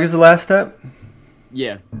dialogue is the last step?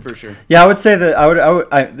 Yeah, for sure. Yeah, I would say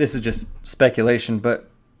that this is just speculation, but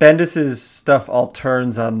Bendis's stuff all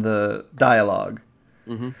turns on the dialogue.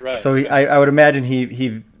 Mm-hmm. Right. So I would imagine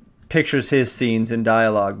he pictures his scenes in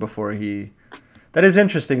dialogue before he... That is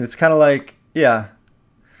interesting. It's kind of like,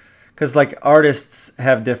 because like artists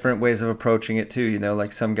have different ways of approaching it too.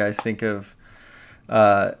 Like some guys think of...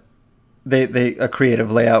 they a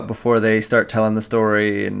creative layout before they start telling the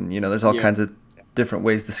story, and there's all kinds of different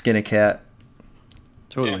ways to skin a cat.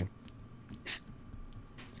 Totally.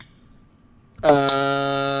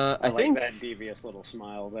 I like think that devious little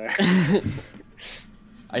smile there.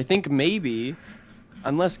 I think maybe,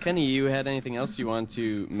 unless Kenny, you had anything else you want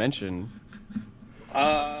to mention.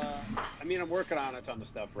 I mean, I'm working on a ton of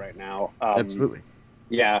stuff right now. Absolutely.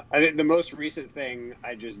 Yeah, I think the most recent thing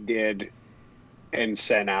I just did and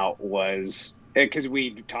sent out was because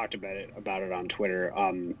we talked about it on Twitter.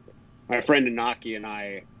 My friend Inaki and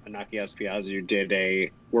I, Inaki Espiazu,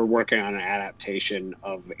 we're working on an adaptation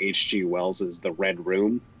of H.G. Wells's The Red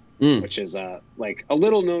Room, which is like a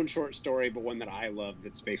little known short story, but one that I love.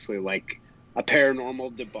 That's basically like a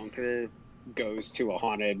paranormal debunker goes to a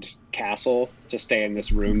haunted castle to stay in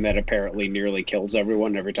this room that apparently nearly kills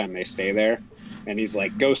everyone every time they stay there. And he's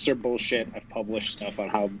like, ghosts are bullshit. I've published stuff on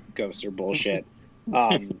how ghosts are bullshit.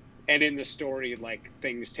 And in the story, like,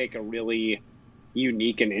 things take a really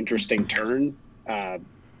unique and interesting turn,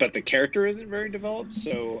 but the character isn't very developed.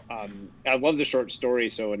 So I love the short story.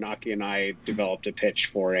 So Inaki and I developed a pitch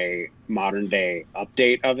for a modern day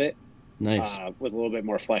update of it. Nice. With a little bit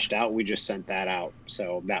more fleshed out. We just sent that out.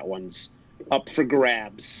 So that one's up for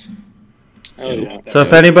grabs. Oh, yeah. So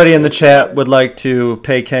if anybody in the chat would like to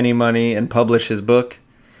pay Kenny money and publish his book,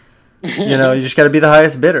 you know, you just got to be the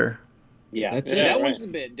highest bidder. Yeah, That's that it. one's a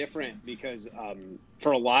bit different because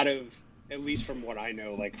for a lot of, at least from what I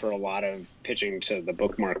know, like for a lot of pitching to the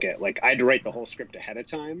book market, like I had to write the whole script ahead of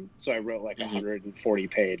time. So I wrote like 140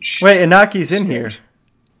 page. Wait, Inaki's in here.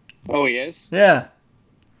 Oh, he is? Yeah.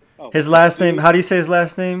 Oh, His last name, how do you say his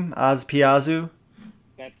last name? Azpiazu?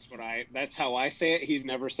 That's how I say it. He's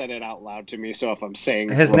never said it out loud to me. So if I'm saying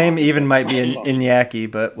His wrong, name even that's might be my fault. Inyaki,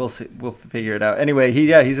 but we'll see. We'll figure it out. Anyway,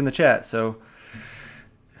 he's in the chat. So,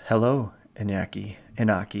 hello, Inaki.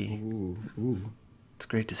 It's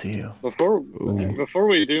great to see you. Before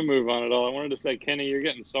we do move on at all, I wanted to say, Kenny, you're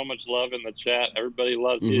getting so much love in the chat. Everybody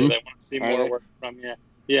loves you. They want to see more work from you.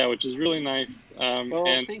 Yeah, which is really nice. Well,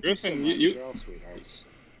 and thank Griffin, you so much. You're all sweethearts.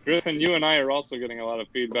 Griffin, you and I are also getting a lot of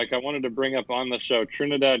feedback. I wanted to bring up on the show,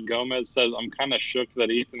 Trinidad Gomez says, I'm kind of shook that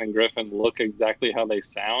Ethan and Griffin look exactly how they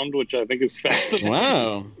sound, which I think is fascinating.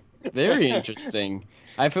 Wow. Very interesting.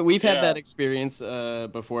 We've had that experience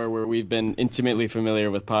before where we've been intimately familiar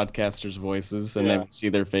with podcasters' voices and then we see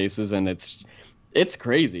their faces, and it's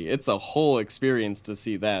crazy. It's a whole experience to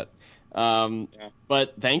see that.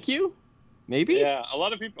 But thank you. Maybe. Yeah, a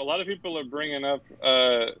lot of people are bringing up.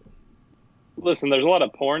 Listen, there's a lot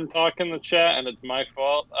of porn talk in the chat, and it's my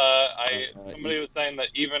fault. Somebody was saying that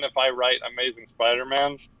even if I write Amazing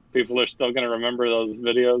Spider-Man, people are still going to remember those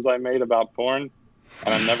videos I made about porn,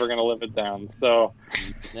 and I'm never going to live it down. So,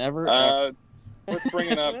 never. Worth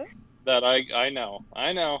bringing up that I know,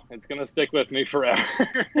 it's going to stick with me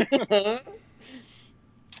forever.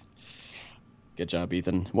 Good job,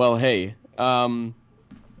 Ethan. Well, hey,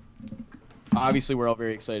 obviously we're all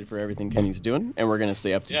very excited for everything Kenny's doing, and we're going to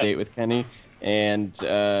stay up to date with Kenny. And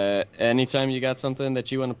anytime you got something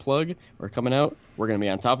that you want to plug or coming out, we're going to be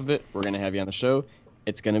on top of it. We're going to have you on the show.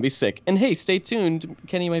 It's going to be sick. And hey, stay tuned.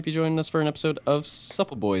 Kenny might be joining us for an episode of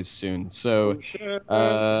Supple Boys soon. So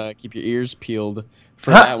keep your ears peeled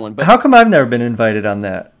for that one. But how come I've never been invited on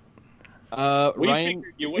that? We Ryan,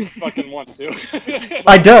 figured you wouldn't fucking want to.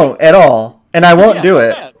 I don't at all, and I won't do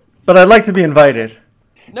it. But I'd like to be invited.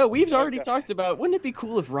 No, we've already talked about, wouldn't it be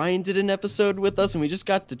cool if Ryan did an episode with us and we just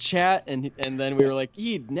got to chat and then we were like,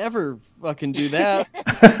 he'd never fucking do that.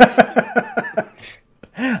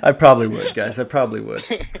 I probably would, guys. I probably would.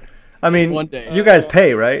 I mean, One day. you guys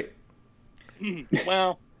pay, right?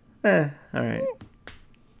 Well, all right.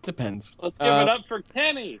 Depends. let's give it up for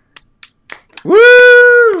Kenny.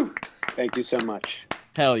 Woo! Thank you so much.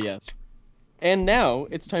 Hell yes. And now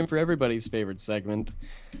it's time for everybody's favorite segment,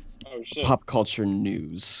 Oh shit! pop culture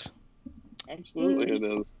news. Absolutely, it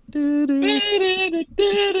is.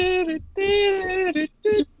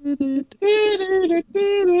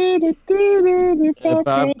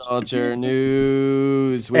 Pop culture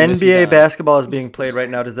news. Witness NBA you got- basketball is being played right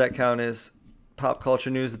now. Does that count as pop culture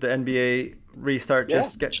news? That the NBA restart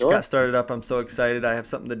got started up. I'm so excited. I have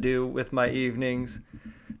something to do with my evenings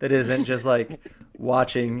that isn't just like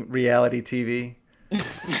watching reality TV.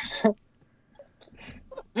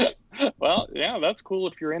 Well, yeah, that's cool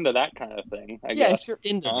if you're into that kind of thing. I Yeah, guess. if you're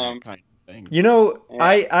into that kind of thing. You know,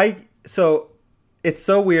 Yeah. so it's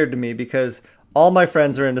so weird to me because all my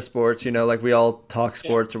friends are into sports, you know, like we all talk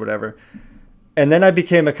sports or whatever. And then I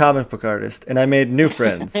became a comic book artist and I made new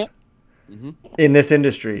friends in this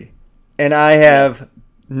industry. And I have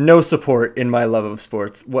no support in my love of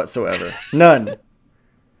sports whatsoever. None.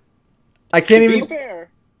 I can't To be even. fair,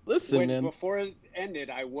 Listen, man. Before it ended,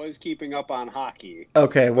 I was keeping up on hockey.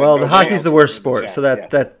 Okay, well, the hockey's the worst sport, so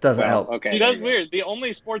that doesn't help. Okay, see, that's weird. The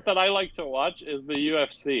only sport that I like to watch is the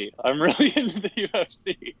UFC. I'm really into the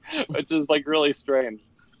UFC, which is like really strange.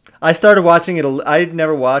 I started watching it. I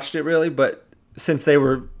never watched it really, but since they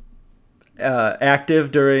were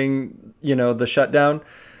active during the shutdown,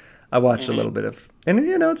 I watched a little bit of, and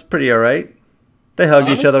it's pretty all right. They hug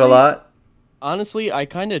each other a lot. Honestly, I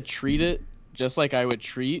kind of treat it just like I would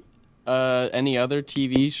treat any other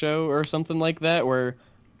TV show or something like that, where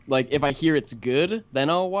like if I hear it's good, then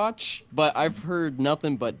I'll watch. But I've heard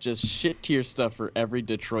nothing but just shit tier stuff for every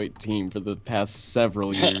Detroit team for the past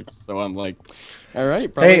several years. So I'm like, all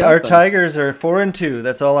right. Hey, our Tigers are 4-2.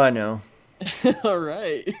 That's all I know. All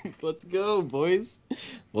right, let's go, boys.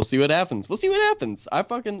 We'll see what happens. I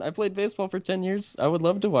played baseball for 10 years. I would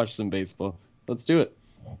love to watch some baseball. Let's do it.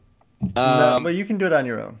 No, but you can do it on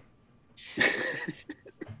your own.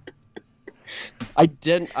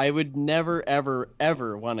 I would never, ever,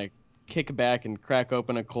 ever want to kick back and crack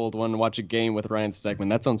open a cold one and watch a game with Ryan Stegman.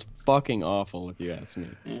 That sounds fucking awful, if you ask me.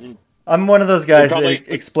 Mm-hmm. I'm one of those guys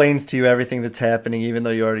that explains to you everything that's happening, even though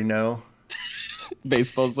you already know.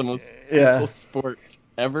 Baseball's the most simple sport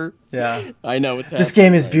ever. Yeah. I know what's happening. This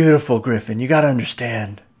game is beautiful, Griffin. You got to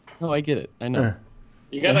understand. Oh, I get it. I know.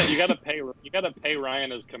 You gotta pay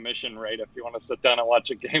Ryan his commission rate if you want to sit down and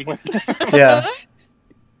watch a game with him. Yeah.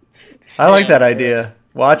 I like that idea.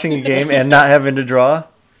 Watching a game and not having to draw.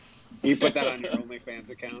 You put that on your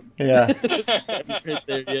OnlyFans account. Yeah. Right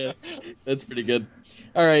there, yeah. That's pretty good.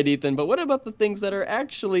 All right, Ethan, but what about the things that are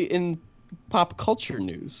actually in pop culture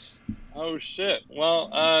news? Oh, shit.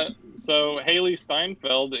 Well, so Haley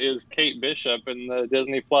Steinfeld is Kate Bishop in the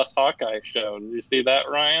Disney Plus Hawkeye show. Did you see that,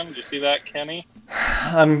 Ryan? Did you see that, Kenny?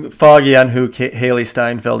 I'm foggy on who Haley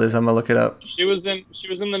Steinfeld is. I'm gonna look it up. She was in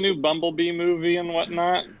the new Bumblebee movie and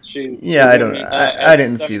whatnot. I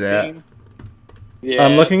didn't see that. Yeah,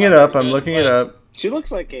 I'm looking it up. Looking it up. She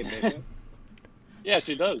looks like Kate Bishop. Yeah,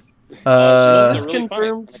 she does. That's really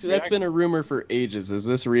confirmed. funny. That's been a rumor for ages. Is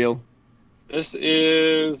this real? This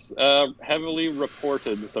is heavily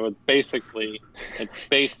reported, so it's basically a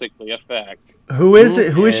fact. Who is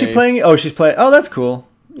it? Who is she playing? Oh, she's playing. Oh, that's cool.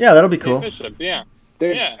 Yeah, that'll be cool. Bishop, yeah.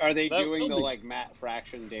 Are they doing the like Matt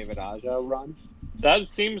Fraction, David Aja run? That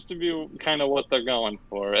seems to be kind of what they're going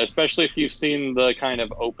for, especially if you've seen the kind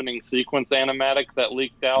of opening sequence animatic that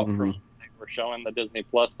leaked out from they were showing the Disney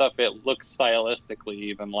Plus stuff. It looks stylistically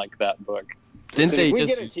even like that book. Didn't they if we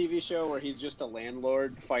just get a TV show where he's just a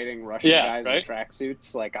landlord fighting Russian guys in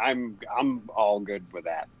tracksuits, like I'm all good with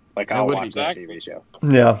that. Like I'll watch that TV show.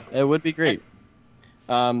 Yeah, it would be great.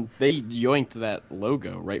 They yoinked that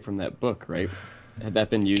logo right from that book, right? Had that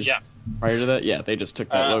been used prior to that? Yeah, they just took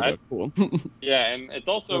that logo. Cool. Yeah, and it's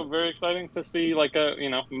also very exciting to see like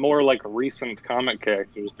more like recent comic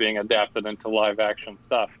characters being adapted into live action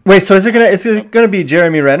stuff. Wait, so is it gonna be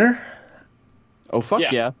Jeremy Renner? Oh fuck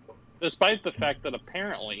yeah. Despite the fact that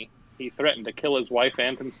apparently he threatened to kill his wife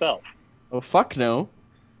and himself. Oh fuck no.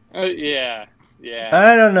 Yeah.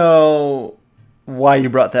 I don't know why you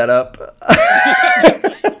brought that up.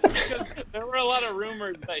 Because there were a lot of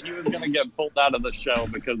rumors that he was going to get pulled out of the show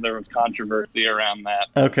because there was controversy around that.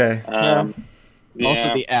 Okay.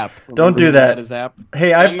 Also the app. Don't do that. His app?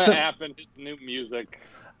 Hey, I have the app and his new music.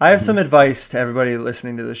 I have some advice to everybody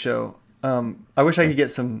listening to the show. I wish I could get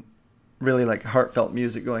some really like heartfelt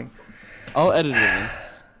music going. I'll edit it in.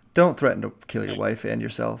 Don't threaten to kill your wife and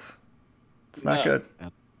yourself. It's not good.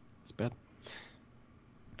 It's bad.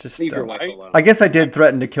 Just leave your wife alone. I guess I did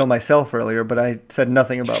threaten to kill myself earlier, but I said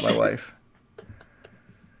nothing about my wife.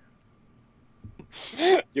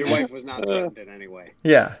 Your wife was not threatened in any way.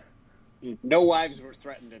 Yeah. No wives were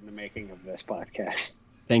threatened in the making of this podcast.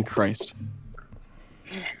 Thank Christ.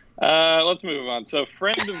 Let's move on. So,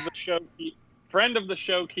 friend of the show,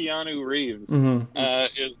 Keanu Reeves,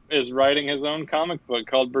 is writing his own comic book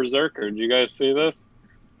called Berserker. Did you guys see this?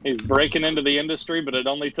 He's breaking into the industry, but it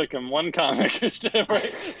only took him one comic to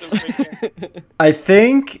break in. I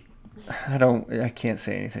can't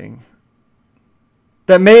say anything.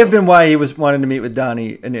 That may have been why he was wanting to meet with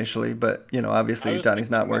Donnie initially, but obviously Donnie's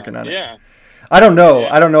not working on it. Yeah. I don't know.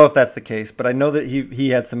 Yeah. I don't know if that's the case, but I know that he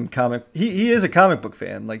had some comic. He is a comic book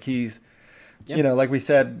fan. Like he's, like we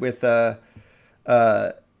said with Donnie,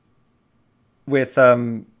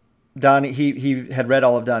 he had read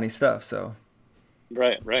all of Donnie's stuff. So.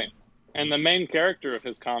 Right. And the main character of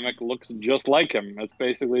his comic looks just like him. It's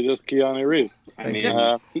basically just Keanu Reeves. I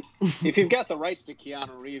mean, if you've got the rights to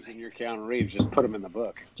Keanu Reeves and you're Keanu Reeves, just put him in the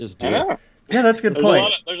book. Just do it. Yeah, that's a good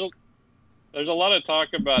point. There's a lot of talk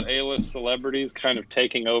about A-list celebrities kind of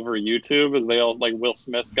taking over YouTube, as they all, like Will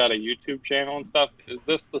Smith's got a YouTube channel and stuff. Is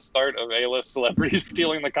this the start of A-list celebrities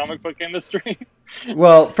stealing the comic book industry?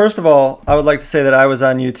 Well, first of all, I would like to say that I was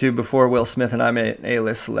on YouTube before Will Smith, and I'm an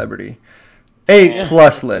A-list celebrity.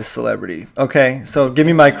 A-plus list celebrity. Okay, so give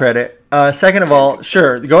me my credit. Second of all,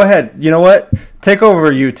 sure, go ahead. You know what? Take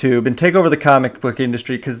over YouTube and take over the comic book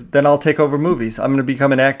industry, because then I'll take over movies. I'm going to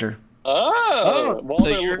become an actor.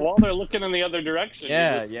 While they're looking in the other direction.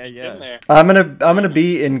 Yeah. There. I'm gonna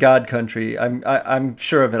be in God Country. I'm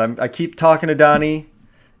sure of it. I keep talking to Donnie.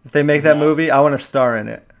 If they make that movie, I want to star in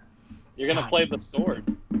it. You're gonna play the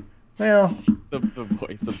sword. Well, the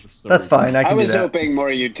voice of the sword. that's fine. I was do that. hoping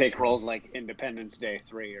more you'd take roles like Independence Day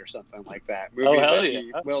 3 or something like that. Movies hell that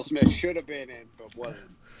yeah. Will Smith should have been in but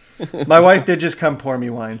wasn't. My wife did just come pour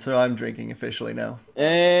me wine, so I'm drinking officially now.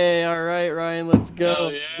 Hey, all right, Ryan, let's go.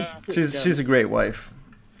 Hell yeah. She's a great wife,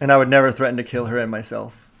 and I would never threaten to kill her and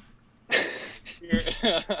myself. If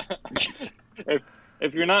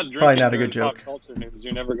you're not drinking Probably not a during good joke. pop culture news,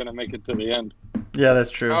 you're never gonna make it to the end. Yeah,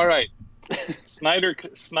 that's true. All right. Snyder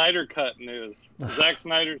Cut news. Zack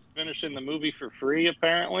Snyder's finishing the movie for free,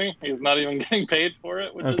 apparently. He's not even getting paid for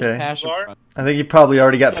it, which Okay. is bizarre. I think he probably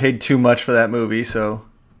already got paid too much for that movie, so.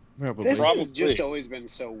 This Probably. has just always been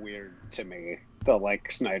so weird to me. The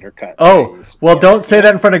like Snyder Cut. Oh, things. well, don't say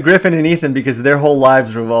that in front of Griffin and Ethan, because their whole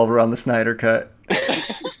lives revolve around the Snyder Cut.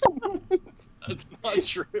 That's not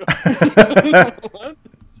true. What?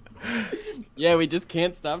 Yeah, we just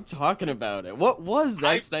can't stop talking about it. What was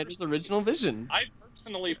Zack Snyder's original vision? I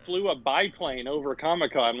personally flew a biplane over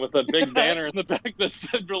Comic-Con with a big banner in the back that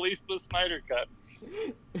said "Release the Snyder Cut."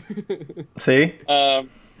 See?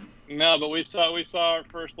 No, but we saw our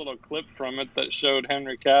first little clip from it that showed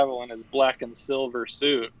Henry Cavill in his black and silver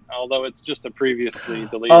suit. Although it's just a previously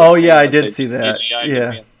deleted. Oh, scene yeah, I that did they see that. CGI'd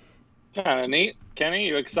Yeah. in. Kind of neat. Kenny,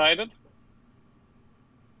 you excited?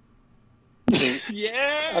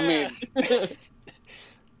 Yeah. I mean,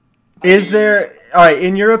 Is there, all right,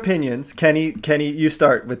 in your opinions, Kenny, you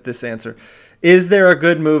start with this answer. Is there a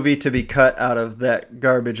good movie to be cut out of that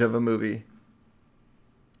garbage of a movie?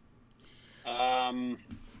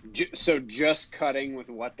 so just cutting with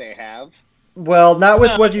what they have. Well, not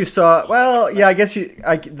with what you saw. Well, yeah, I guess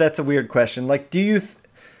that's a weird question. Like, do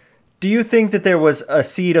you think that there was a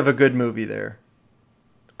seed of a good movie there?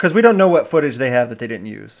 Because we don't know what footage they have that they didn't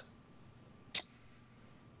use.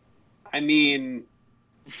 I mean,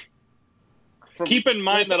 Keep in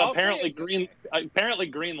mind listen, that I'll say apparently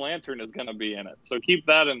Green Lantern is going to be in it, so keep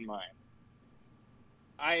that in mind.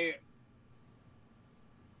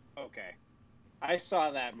 Okay. I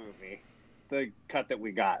saw that movie, the cut that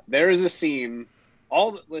we got. There is a scene.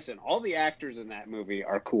 All the actors in that movie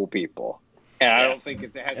are cool people, and I don't think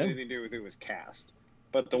it has anything to do with who was cast.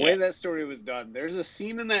 But the way that story was done, there's a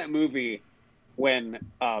scene in that movie when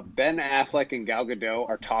Ben Affleck and Gal Gadot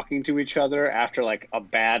are talking to each other after like a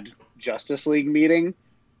bad Justice League meeting,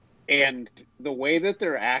 and the way that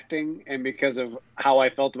they're acting, and because of how I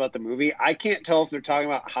felt about the movie, I can't tell if they're talking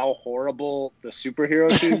about how horrible the superhero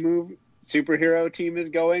team is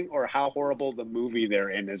going, or how horrible the movie they're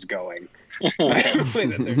in is going. The way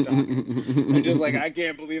that they're talking. They're just like, I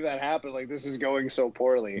can't believe that happened. Like, this is going so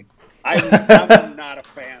poorly. I'm not a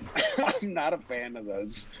fan. I'm not a fan of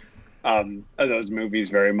those movies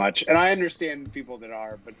very much. And I understand people that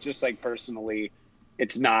are, but just like personally,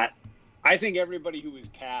 it's not. I think everybody who was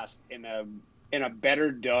cast in a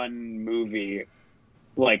better done movie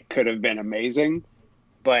like could have been amazing,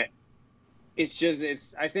 but I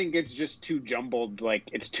think it's just too jumbled. Like,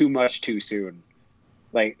 it's too much too soon.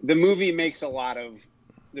 Like, the movie makes a lot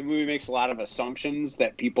of assumptions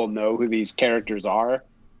that people know who these characters are,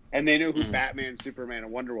 and they know who Batman, Superman,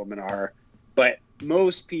 and Wonder Woman are. But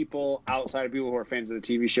most people, outside of people who are fans of the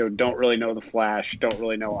TV show, don't really know the Flash, don't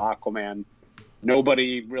really know Aquaman.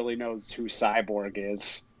 Nobody really knows who Cyborg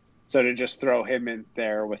is. So to just throw him in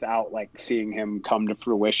there without like seeing him come to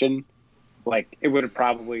fruition, like, it would have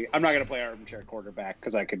probably. I'm not going to play armchair quarterback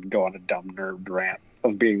because I could go on a dumb nerd rant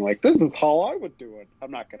of being like, this is how I would do it. I'm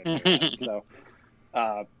not going to do that. So,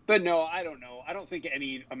 but no, I don't know. I don't think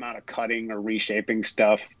any amount of cutting or reshaping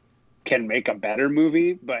stuff can make a better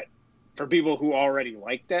movie. But for people who already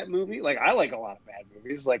like that movie, like, I like a lot of bad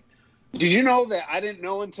movies. Like, did you know that I didn't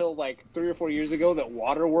know until like 3 or 4 years ago that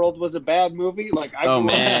Waterworld was a bad movie? Like, Oh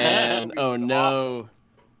man! Oh no! Awesome.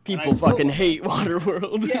 People fucking hate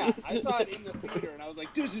Waterworld. Yeah, I saw it in the theater and I was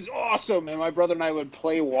like, this is awesome. And my brother and I would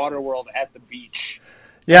play Waterworld at the beach.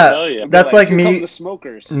 Yeah, yeah. that's like "Here come me. the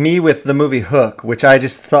smokers." Me with the movie Hook, which I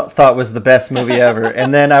just thought was the best movie ever.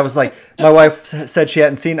 And then I was like, my wife said she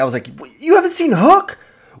hadn't seen it. I was like, you haven't seen Hook?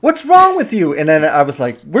 what's wrong with you? And then I was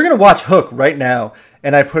like, we're going to watch Hook right now.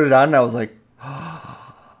 And I put it on and I was like,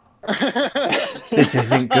 this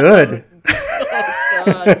isn't good. Oh,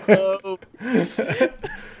 God, no.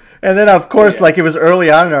 And then, of course, like, it was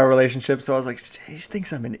early on in our relationship, so I was like, he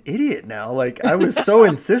thinks I'm an idiot now. Like, I was so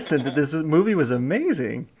insistent that this movie was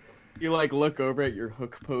amazing. You, like, look over at your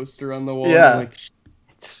Hook poster on the wall Yeah. and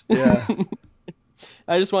you're like, Yeah.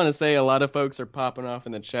 I just want to say a lot of folks are popping off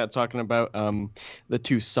in the chat talking about the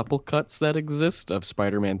 2 supple cuts that exist of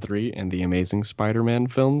Spider-Man 3 and the Amazing Spider-Man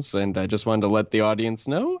films, and I just wanted to let the audience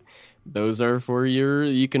know those are for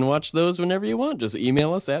you can watch those whenever you want. Just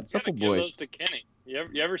email us at Give those to Suppleboys. Kenny.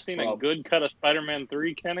 You ever seen a good cut of Spider-Man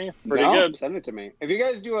 3, Kenny? It's pretty No, good. send it to me. If you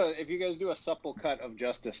guys do a supple cut of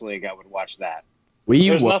Justice League, I would watch that.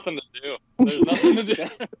 There's nothing to do. There's nothing to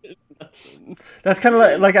do. That's kind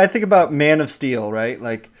of like I think about Man of Steel, right?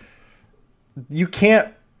 Like, you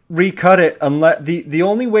can't recut it unless the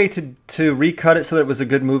only way to recut it so that it was a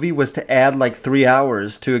good movie was to add like 3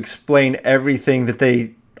 hours to explain everything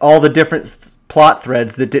that all the different plot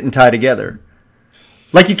threads that didn't tie together.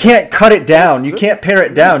 Like, you can't cut it down. You can't pare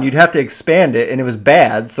it down. You'd have to expand it, and it was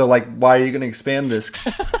bad. So, like, why are you going to expand this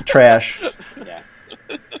trash? Yeah.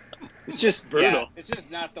 It's just brutal. Yeah, it's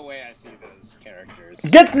just not the way I see those characters.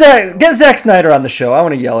 Get Zack Snyder on the show. I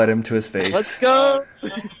want to yell at him to his face. Let's go.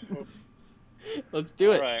 Let's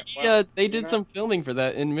do it. All right, Yeah, they did some filming for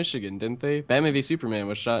that in Michigan, didn't they? Batman v Superman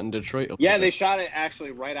was shot in Detroit. a little Yeah, bit. they shot it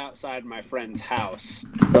actually right outside my friend's house.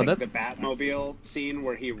 Oh, Like that's the Batmobile scene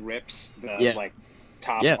where he rips the Yeah. like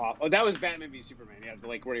top Yeah. off. Oh, that was Batman v Superman. Yeah,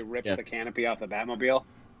 like where he rips Yeah. the canopy off the Batmobile.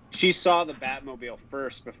 She saw the Batmobile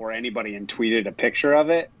first before anybody and tweeted a picture of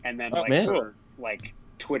it, and then Oh, like man. her like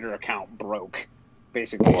Twitter account broke,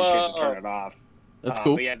 basically, and she had to turn it off. That's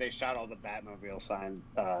cool. But yeah, they shot all the Batmobile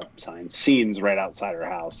scenes right outside her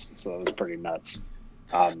house, so it was pretty nuts.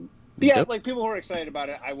 But yeah, Yep. like people who are excited about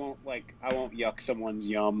it, I won't yuck someone's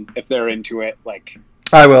yum if they're into it. Like,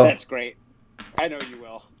 I will. that's great. I know you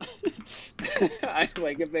will.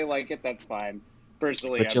 If they like it, that's fine.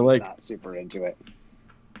 Personally, But I'm you like- not super into it.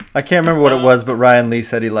 I can't remember what it was, but Ryan Lee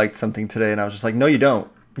said he liked something today, and I was just like, no, you don't.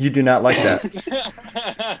 You do not like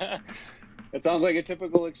that. It sounds like a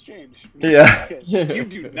typical exchange. Yeah. You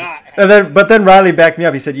do not. But then Riley backed me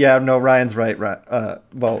up. He said, "Yeah, no, Ryan's right.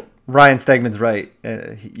 Well, Ryan Stegman's right.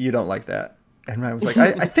 You don't like that." And Ryan was like,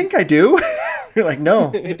 "I think I do." You're like,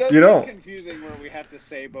 "No, It does you get don't." confusing where we have to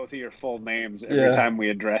say both of your full names Yeah. every time we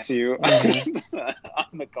address you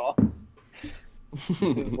on the calls.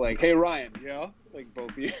 It's like, hey Ryan, like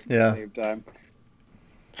both of you at Yeah. the same time.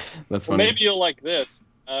 That's Well, funny. maybe you'll like this.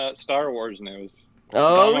 Star Wars news.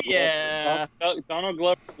 Oh Donald yeah. Donald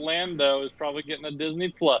Glover's Lando is probably getting a Disney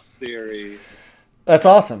Plus series. That's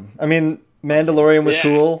awesome. I mean, Mandalorian was Yeah.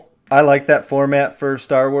 cool. I like that format for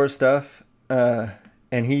Star Wars stuff.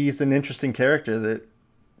 And he's an interesting character that,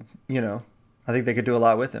 I think they could do a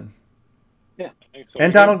lot with him. I think so.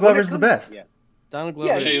 And Donald When it Glover's the comes- best. Yeah. Donald Glover.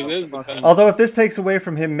 Yeah, Hey, is it is the fucking- best. Although if this takes away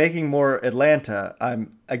from him making more Atlanta,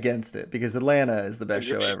 I'm against it because Atlanta is the best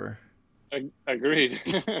show Agreed. ever. Agreed.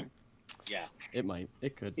 Yeah. It might.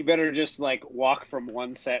 It could. You better just like walk from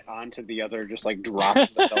one set onto the other, just like drop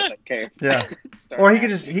the velvet cave. Yeah. Start Or he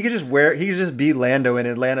could acting. just be Lando in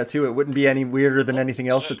Atlanta too. It wouldn't be any weirder than anything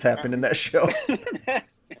else that's happened in that show.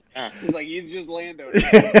 It's like he's just Lando.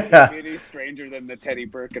 Yeah. Any stranger than the Teddy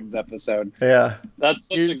Perkins episode. Yeah. That's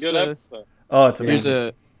such Here's, a good episode. Oh, it's Here's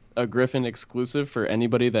amazing. a Griffin exclusive for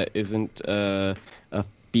anybody that isn't a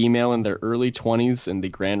female in their early 20s in the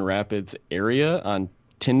Grand Rapids area. On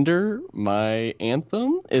Tinder, my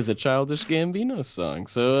anthem is a Childish Gambino song.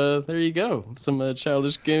 So there you go. Some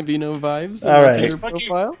Childish Gambino vibes. All on my right. Tinder Fucking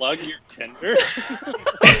profile. plug your Tinder.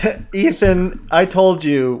 Ethan, I told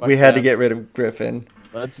you we Fuck had to yeah. get rid of Griffin.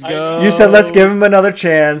 Let's I- go. You said let's give him another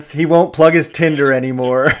chance. He won't plug his Tinder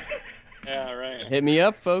anymore. Yeah, right. Hit me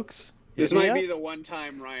up, folks. Hit This me might up. be the one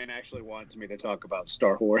time Ryan actually wants me to talk about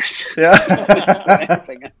Star Wars. Yeah.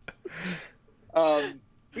 Anything else.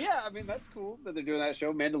 But yeah, I mean, that's cool that they're doing that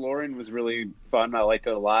show. Mandalorian was really fun. I liked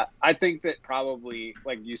it a lot. I think that probably,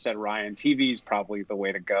 like you said, Ryan, TV is probably the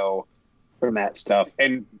way to go from that stuff.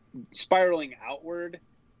 And spiraling outward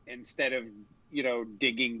instead of,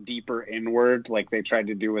 digging deeper inward like they tried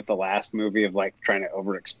to do with the last movie of like trying to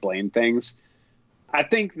over-explain things. I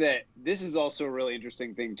think that this is also a really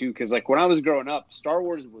interesting thing too, because like when I was growing up, Star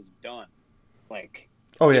Wars was done. Like,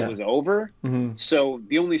 Oh it yeah. was over. hmm So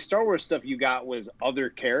the only Star Wars stuff you got was other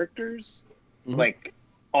characters, Mhm. like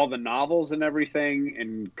all the novels and everything,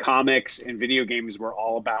 and comics and video games were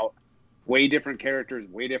all about way different characters,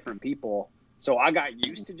 way different people. So I got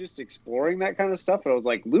used to just exploring that kind of stuff. And I was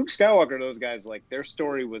like, Luke Skywalker, those guys, like, their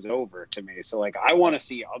story was over to me. So, like, I want to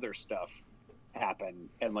see other stuff happen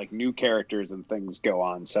and, like, new characters and things go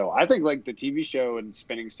on. So I think, like, the TV show and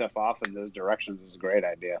spinning stuff off in those directions is a great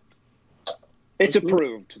idea. It's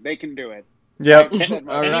approved. They can do it. Yep.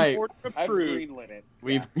 All right. I've greenlit it.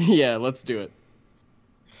 Yeah, let's do it.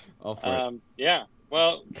 All for it. Yeah.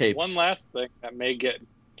 Well, Capes. one last thing that may get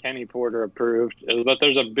Kenny Porter approved is that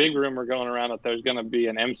there's a big rumor going around that there's going to be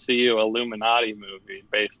an MCU Illuminati movie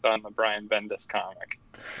based on the Brian Bendis comic.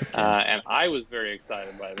 And I was very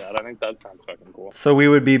excited by that. I think that sounds fucking cool. So we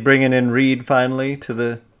would be bringing in Reed finally to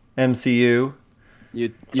the MCU.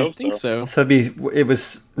 You hope think so? So it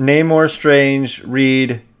was Namor, Strange,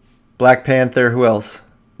 Reed, Black Panther. Who else?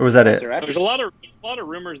 Or was that it? There's a lot of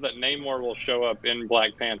rumors that Namor will show up in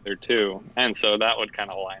Black Panther too, and so that would kind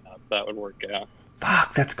of line up. That would work out.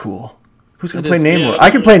 Fuck, that's cool. Who's gonna That play is- Namor? yeah, I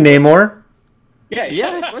could play Namor.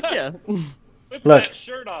 Yeah, fuck yeah. Whip Look. that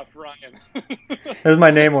shirt off, Ryan. There's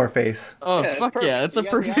my Namor face. Oh, Yeah, fuck that's yeah. It's a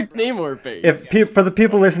perfect. You got perfect the eyebrows. Namor face. For the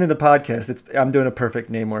people listening to the podcast, I'm doing a perfect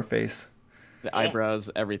Namor face. The eyebrows,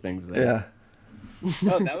 everything's there. Yeah.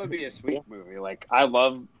 Oh, that would be a sweet movie. Like, I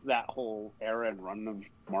love that whole era and run of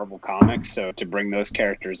Marvel Comics. So to bring those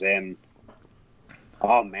characters in,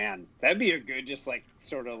 oh man, that'd be a good, just like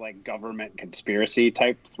sort of like government conspiracy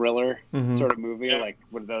type thriller sort of movie, Yeah. like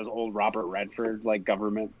with those old Robert Redford like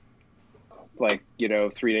government, like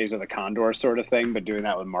 3 Days of the Condor sort of thing, but doing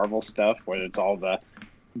that with Marvel stuff, where it's all the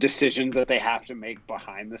decisions that they have to make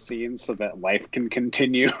behind the scenes so that life can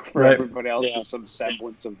continue for Right. everybody else Yeah. with some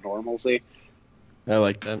semblance of normalcy. I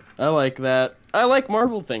like that. I like that. I like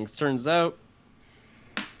Marvel things, turns out.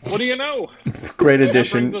 What do you know? Great That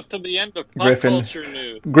addition. brings us to the end of pop Griffin. culture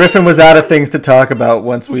news. Griffin was out of things to talk about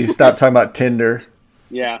once we stopped talking about Tinder.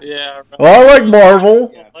 Yeah. Yeah. Right. Well, I like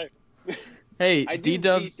Marvel. Yeah. Hey, I do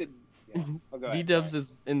D-Dubs. hate the- yeah. Oh, go ahead, D-Dubs sorry.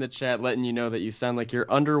 is in the chat letting you know that you sound like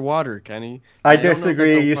you're underwater, Kenny. I don't know if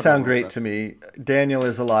disagree. that's a You water sound or great not. to me. Daniel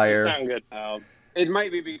is a You liar. sound good. It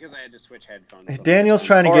might be because I had to switch headphones. Daniel's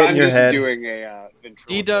trying to Or get in I'm your just head. doing a ventriloquist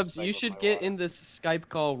D-Dubs, type you of should my get water. in this Skype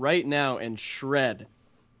call right now and shred.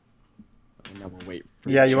 And then we'll wait. For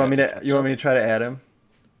Yeah, the you want me chat to? catch You want up. me to try to add him?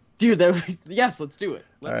 Dude, yes, let's do it.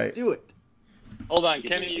 Let's Alright. do it. Hold on,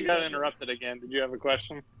 Kenny, you got interrupted again. Did you have a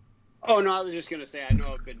question? Oh no, I was just gonna say I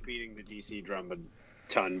know I've been beating the DC drum a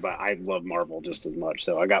ton, but I love Marvel just as much.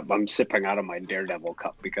 So I'm sipping out of my Daredevil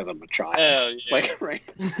cup because I'm a child. Hell yeah. Like right.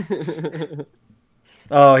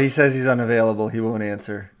 Oh, he says he's unavailable. He won't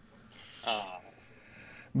answer.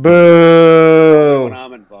 When Boo!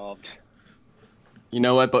 I'm involved. You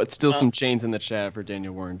know what? But still some chains in the chat for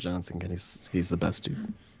Daniel Warren Johnson. 'Cause he's the best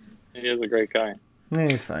dude. He is a great guy. Yeah,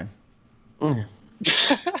 he's fine.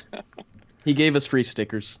 He gave us free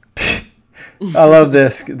stickers. I love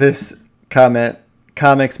this comment.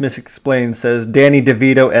 Comics Misexplained says Danny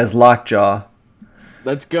DeVito as Lockjaw.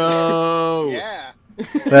 Let's go. Yeah.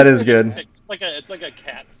 That is good. It's like a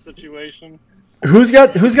cat situation. Who's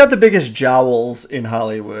got the biggest jowls in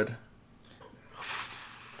Hollywood?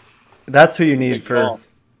 That's who you need Big for. call.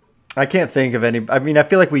 I can't think of any. I mean, I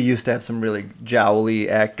feel like we used to have some really jowly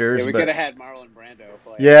actors. Yeah, we but could have had Marlon Brando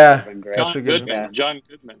play. Yeah. That'd been great. That's a good- Goodman. John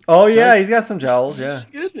Goodman. oh yeah, he's got some jowls. Yeah,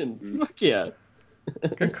 Goodman. Fuck yeah.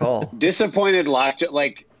 good call. Disappointed Lockjaw,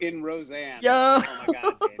 like in Roseanne. Yeah. Oh my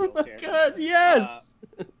god, Oh Daniel's my here. god, yes.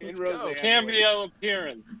 In Let's Roseanne, Cameo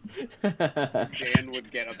appearance. Dan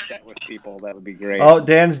would get upset with people. That would be great. Oh,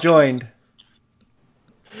 Dan's joined.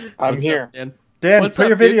 I'm What's here. up, Dan? Dan, What's put up,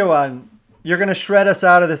 your dude? video on. You're gonna shred us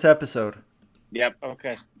out of this episode. Yep.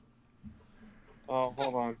 Okay. Oh,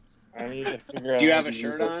 hold on. I need to figure out. Do you how have to a use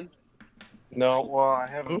shirt it. on? No. Well, I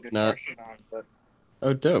have a Oop, guitar not. shirt on, but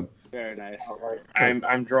Oh, dope. Very nice.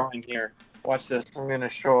 I'm drawing here. Watch this. I'm gonna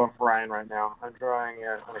show up Ryan right now. I'm drawing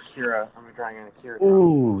an Akira. I'm drawing an Akira. drawing.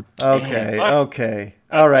 Ooh. Okay, okay.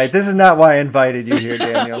 All right. This is not why I invited you here,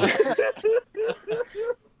 Daniel.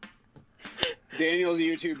 Daniel's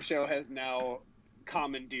YouTube show has now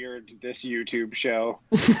commandeered this YouTube show.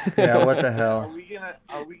 Yeah, what the Are hell? we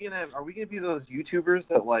gonna be those YouTubers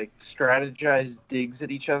that like strategize digs at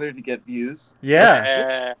each other to get views?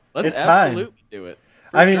 Yeah. Let's It's time. absolutely do it.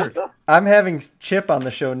 I mean, Sure. I'm having Chip on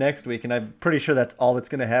the show next week, and I'm pretty sure that's all that's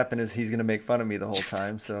going to happen is he's going to make fun of me the whole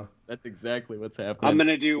time. So That's exactly what's happening. I'm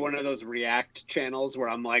gonna do one of those React channels where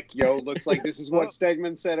I'm like, "Yo, looks like this is what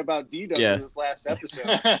Stegman said about D-Dub Yeah. in his last episode."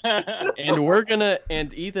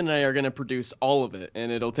 And Ethan and I are gonna produce all of it, and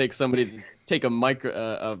it'll take somebody to take a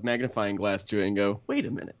magnifying glass to it and go, wait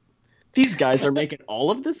a minute, these guys are making all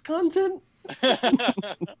of this content?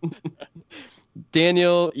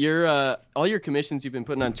 Daniel, your all your commissions you've been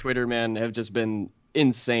putting on Twitter, man, have just been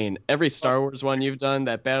insane. Every Star Wars one you've done,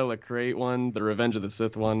 that Battle of Crate one, the Revenge of the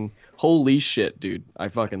Sith one, holy shit, dude! I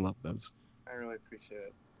fucking love those. I really appreciate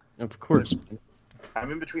it. Of course.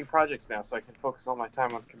 I'm in between projects now, so I can focus all my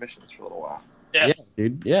time on commissions for a little while. Yes. Yeah,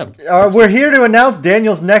 dude. Yeah. We're here to announce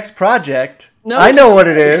Daniel's next project. No. I know what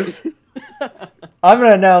it is. I'm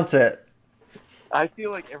gonna announce it. I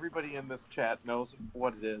feel like everybody in this chat knows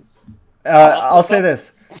what it is. I'll say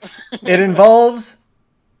this: it involves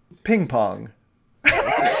ping pong.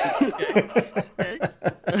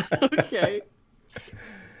 Okay.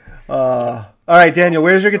 All right, Daniel,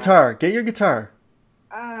 where's your guitar? Get your guitar.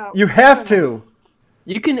 You have to.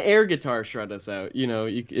 You can air guitar shred us out. You know,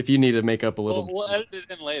 if you need to make up a little. We'll edit it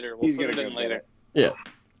in later. We'll He's put gonna it in go later. Yeah.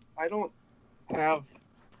 I don't have.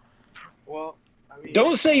 Well, I mean,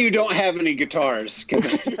 Don't say you don't have any guitars, because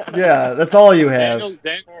Yeah, that's all you have.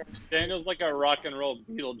 Daniel's like a rock and roll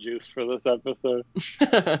Beetlejuice for this episode.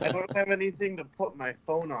 I don't have anything to put my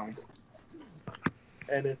phone on,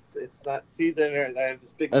 and it's not. See, there I have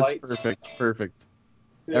this big That's light. perfect.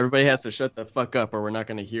 Everybody has to shut the fuck up, or we're not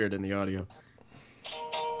gonna hear it in the audio.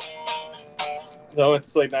 No,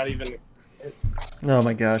 it's like not even. It's, Oh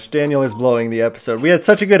my gosh, Daniel is blowing the episode. We had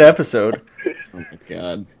such a good episode, Oh my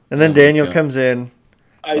god. and then Oh my Daniel God. comes in.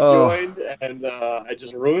 I Oh. joined and I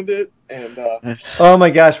just ruined it. And Oh my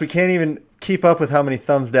gosh, we can't even keep up with how many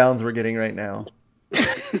thumbs downs we're getting right now.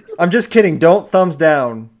 I'm just kidding. Don't thumbs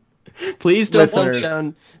down. Please don't Listeners. thumbs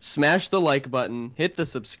down. Smash the like button. Hit the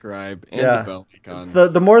subscribe and Yeah. the bell icon.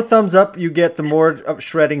 The more thumbs up you get, the more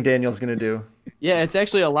shredding Daniel's gonna do. Yeah, it's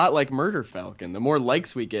actually a lot like Murder Falcon. The more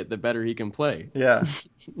likes we get, the better he can play. Yeah.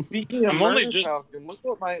 speaking of I'm only Murder just- Falcon, look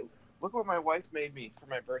what my wife made me for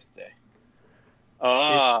my birthday.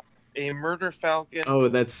 Ah, A Murder Falcon. Oh,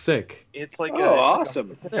 that's sick. It's like Oh,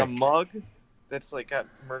 awesome. It's like a mug that's like got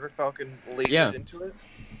Murder Falcon lasered Yeah. into it.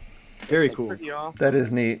 Very It's cool. pretty awesome. That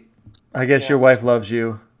is neat. I guess Yeah. your wife loves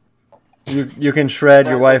you. You can shred.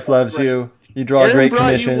 Your wife loves you. You draw Aaron great brought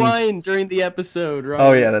commissions. you wine during the episode, right?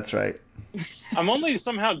 Oh yeah, that's right. I'm only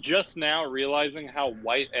somehow just now realizing how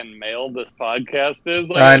white and male this podcast is.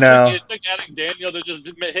 Like, I know. It took adding Daniel to just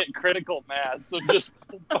hit critical mass of just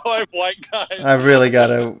 5 white guys. I really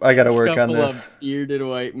gotta work on Couple this. of bearded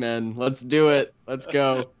white men. Let's do it. Let's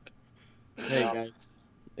go. Hey guys,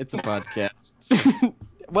 it's a podcast.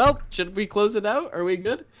 Well, should we close it out? Are we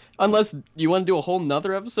good? Unless you want to do a whole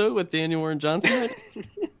nother episode with Daniel Warren Johnson.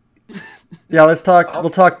 Yeah, let's talk. We'll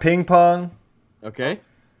talk ping pong. Okay.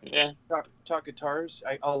 Yeah. Talk guitars.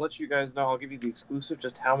 I'll let you guys know. I'll give you the exclusive.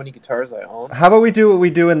 Just how many guitars I own. How about we do what we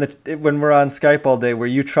do when we're on Skype all day, where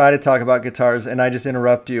you try to talk about guitars and I just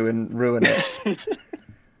interrupt you and ruin it.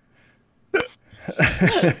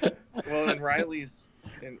 Well,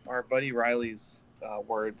 in our buddy Riley's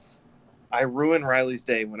words, I ruin Riley's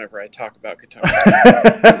day whenever I talk about guitars.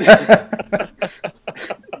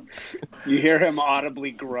 you hear him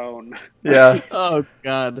audibly groan. Yeah. Oh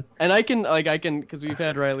God. And I can because we've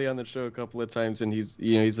had Riley on the show a couple of times, and he's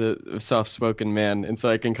a soft-spoken man, and so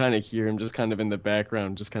I can kind of hear him just kind of in the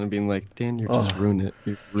background, just kind of being like, Dan, you're just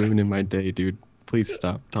ruining my day, dude. Please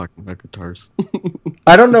stop talking about guitars.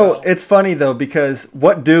 I don't know. It's funny though, because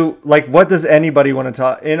what does anybody want to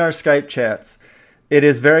talk in our Skype chats? It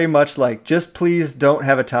is very much like, just please don't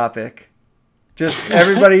have a topic. Just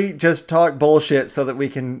everybody just talk bullshit so that we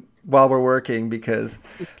can, while we're working, because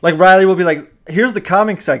like Riley will be like, here's the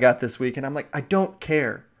comics I got this week. And I'm like, I don't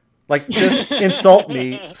care. Like, just insult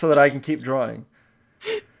me so that I can keep drawing.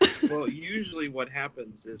 Well, usually what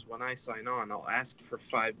happens is when I sign on, I'll ask for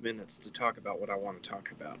 5 minutes to talk about what I want to talk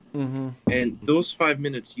about. Mm-hmm. And those 5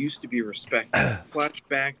 minutes used to be respected.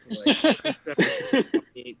 Flashback to like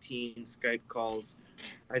 2018 Skype calls.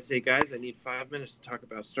 I'd say, guys, I need 5 minutes to talk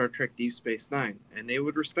about Star Trek Deep Space Nine. And they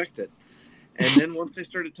would respect it. And then once I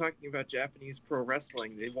started talking about Japanese pro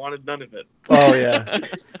wrestling, they wanted none of it. Oh, yeah.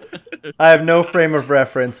 I have no frame of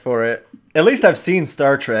reference for it. At least I've seen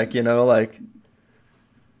Star Trek, like...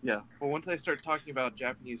 Yeah. Well, once I start talking about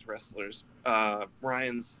Japanese wrestlers,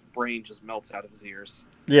 Ryan's brain just melts out of his ears.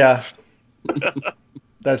 Yeah.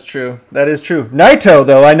 That's true. That is true. Naito,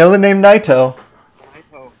 though. I know the name Naito.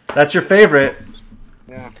 Naito. That's your favorite.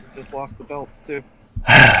 Yeah, he just lost the belts, too.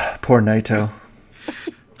 Poor Naito.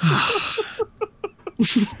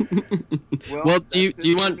 Well, do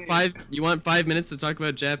you want me. 5 minutes to talk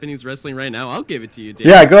about Japanese wrestling right now? I'll give it to you, Dan.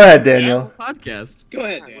 Yeah, go ahead, Daniel. Podcast. Go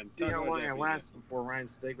ahead, Yeah, Dan. see how long I last before Ryan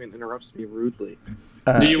Stegman interrupts me rudely.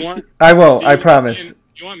 Do you want? I won't. do I you- promise. Do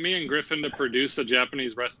you want me and Griffin to produce a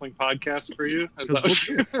Japanese wrestling podcast for you? Is that what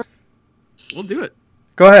you- We'll do it.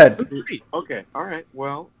 Go ahead. Okay, all right.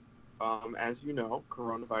 Well, As you know,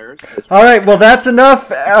 coronavirus. Has All right, well, that's enough.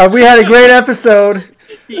 We had a great episode.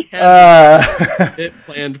 He had Uh, it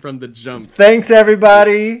planned from the jump. thanks,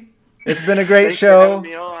 everybody. It's been a great Thanks for show. having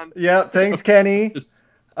me on. Yep, thanks, Kenny. Just-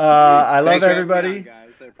 I love Thanks for having me on, everybody.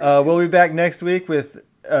 guys. I appreciate We'll it. be back next week with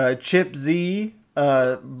Chip Z,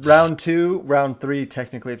 round 2, round 3,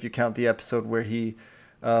 technically, if you count the episode where he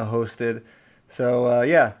hosted. So,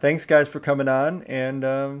 yeah, thanks, guys, for coming on. And,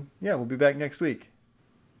 yeah, we'll be back next week.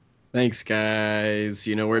 Thanks, guys.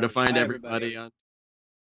 You know where to find Bye, everybody everybody. on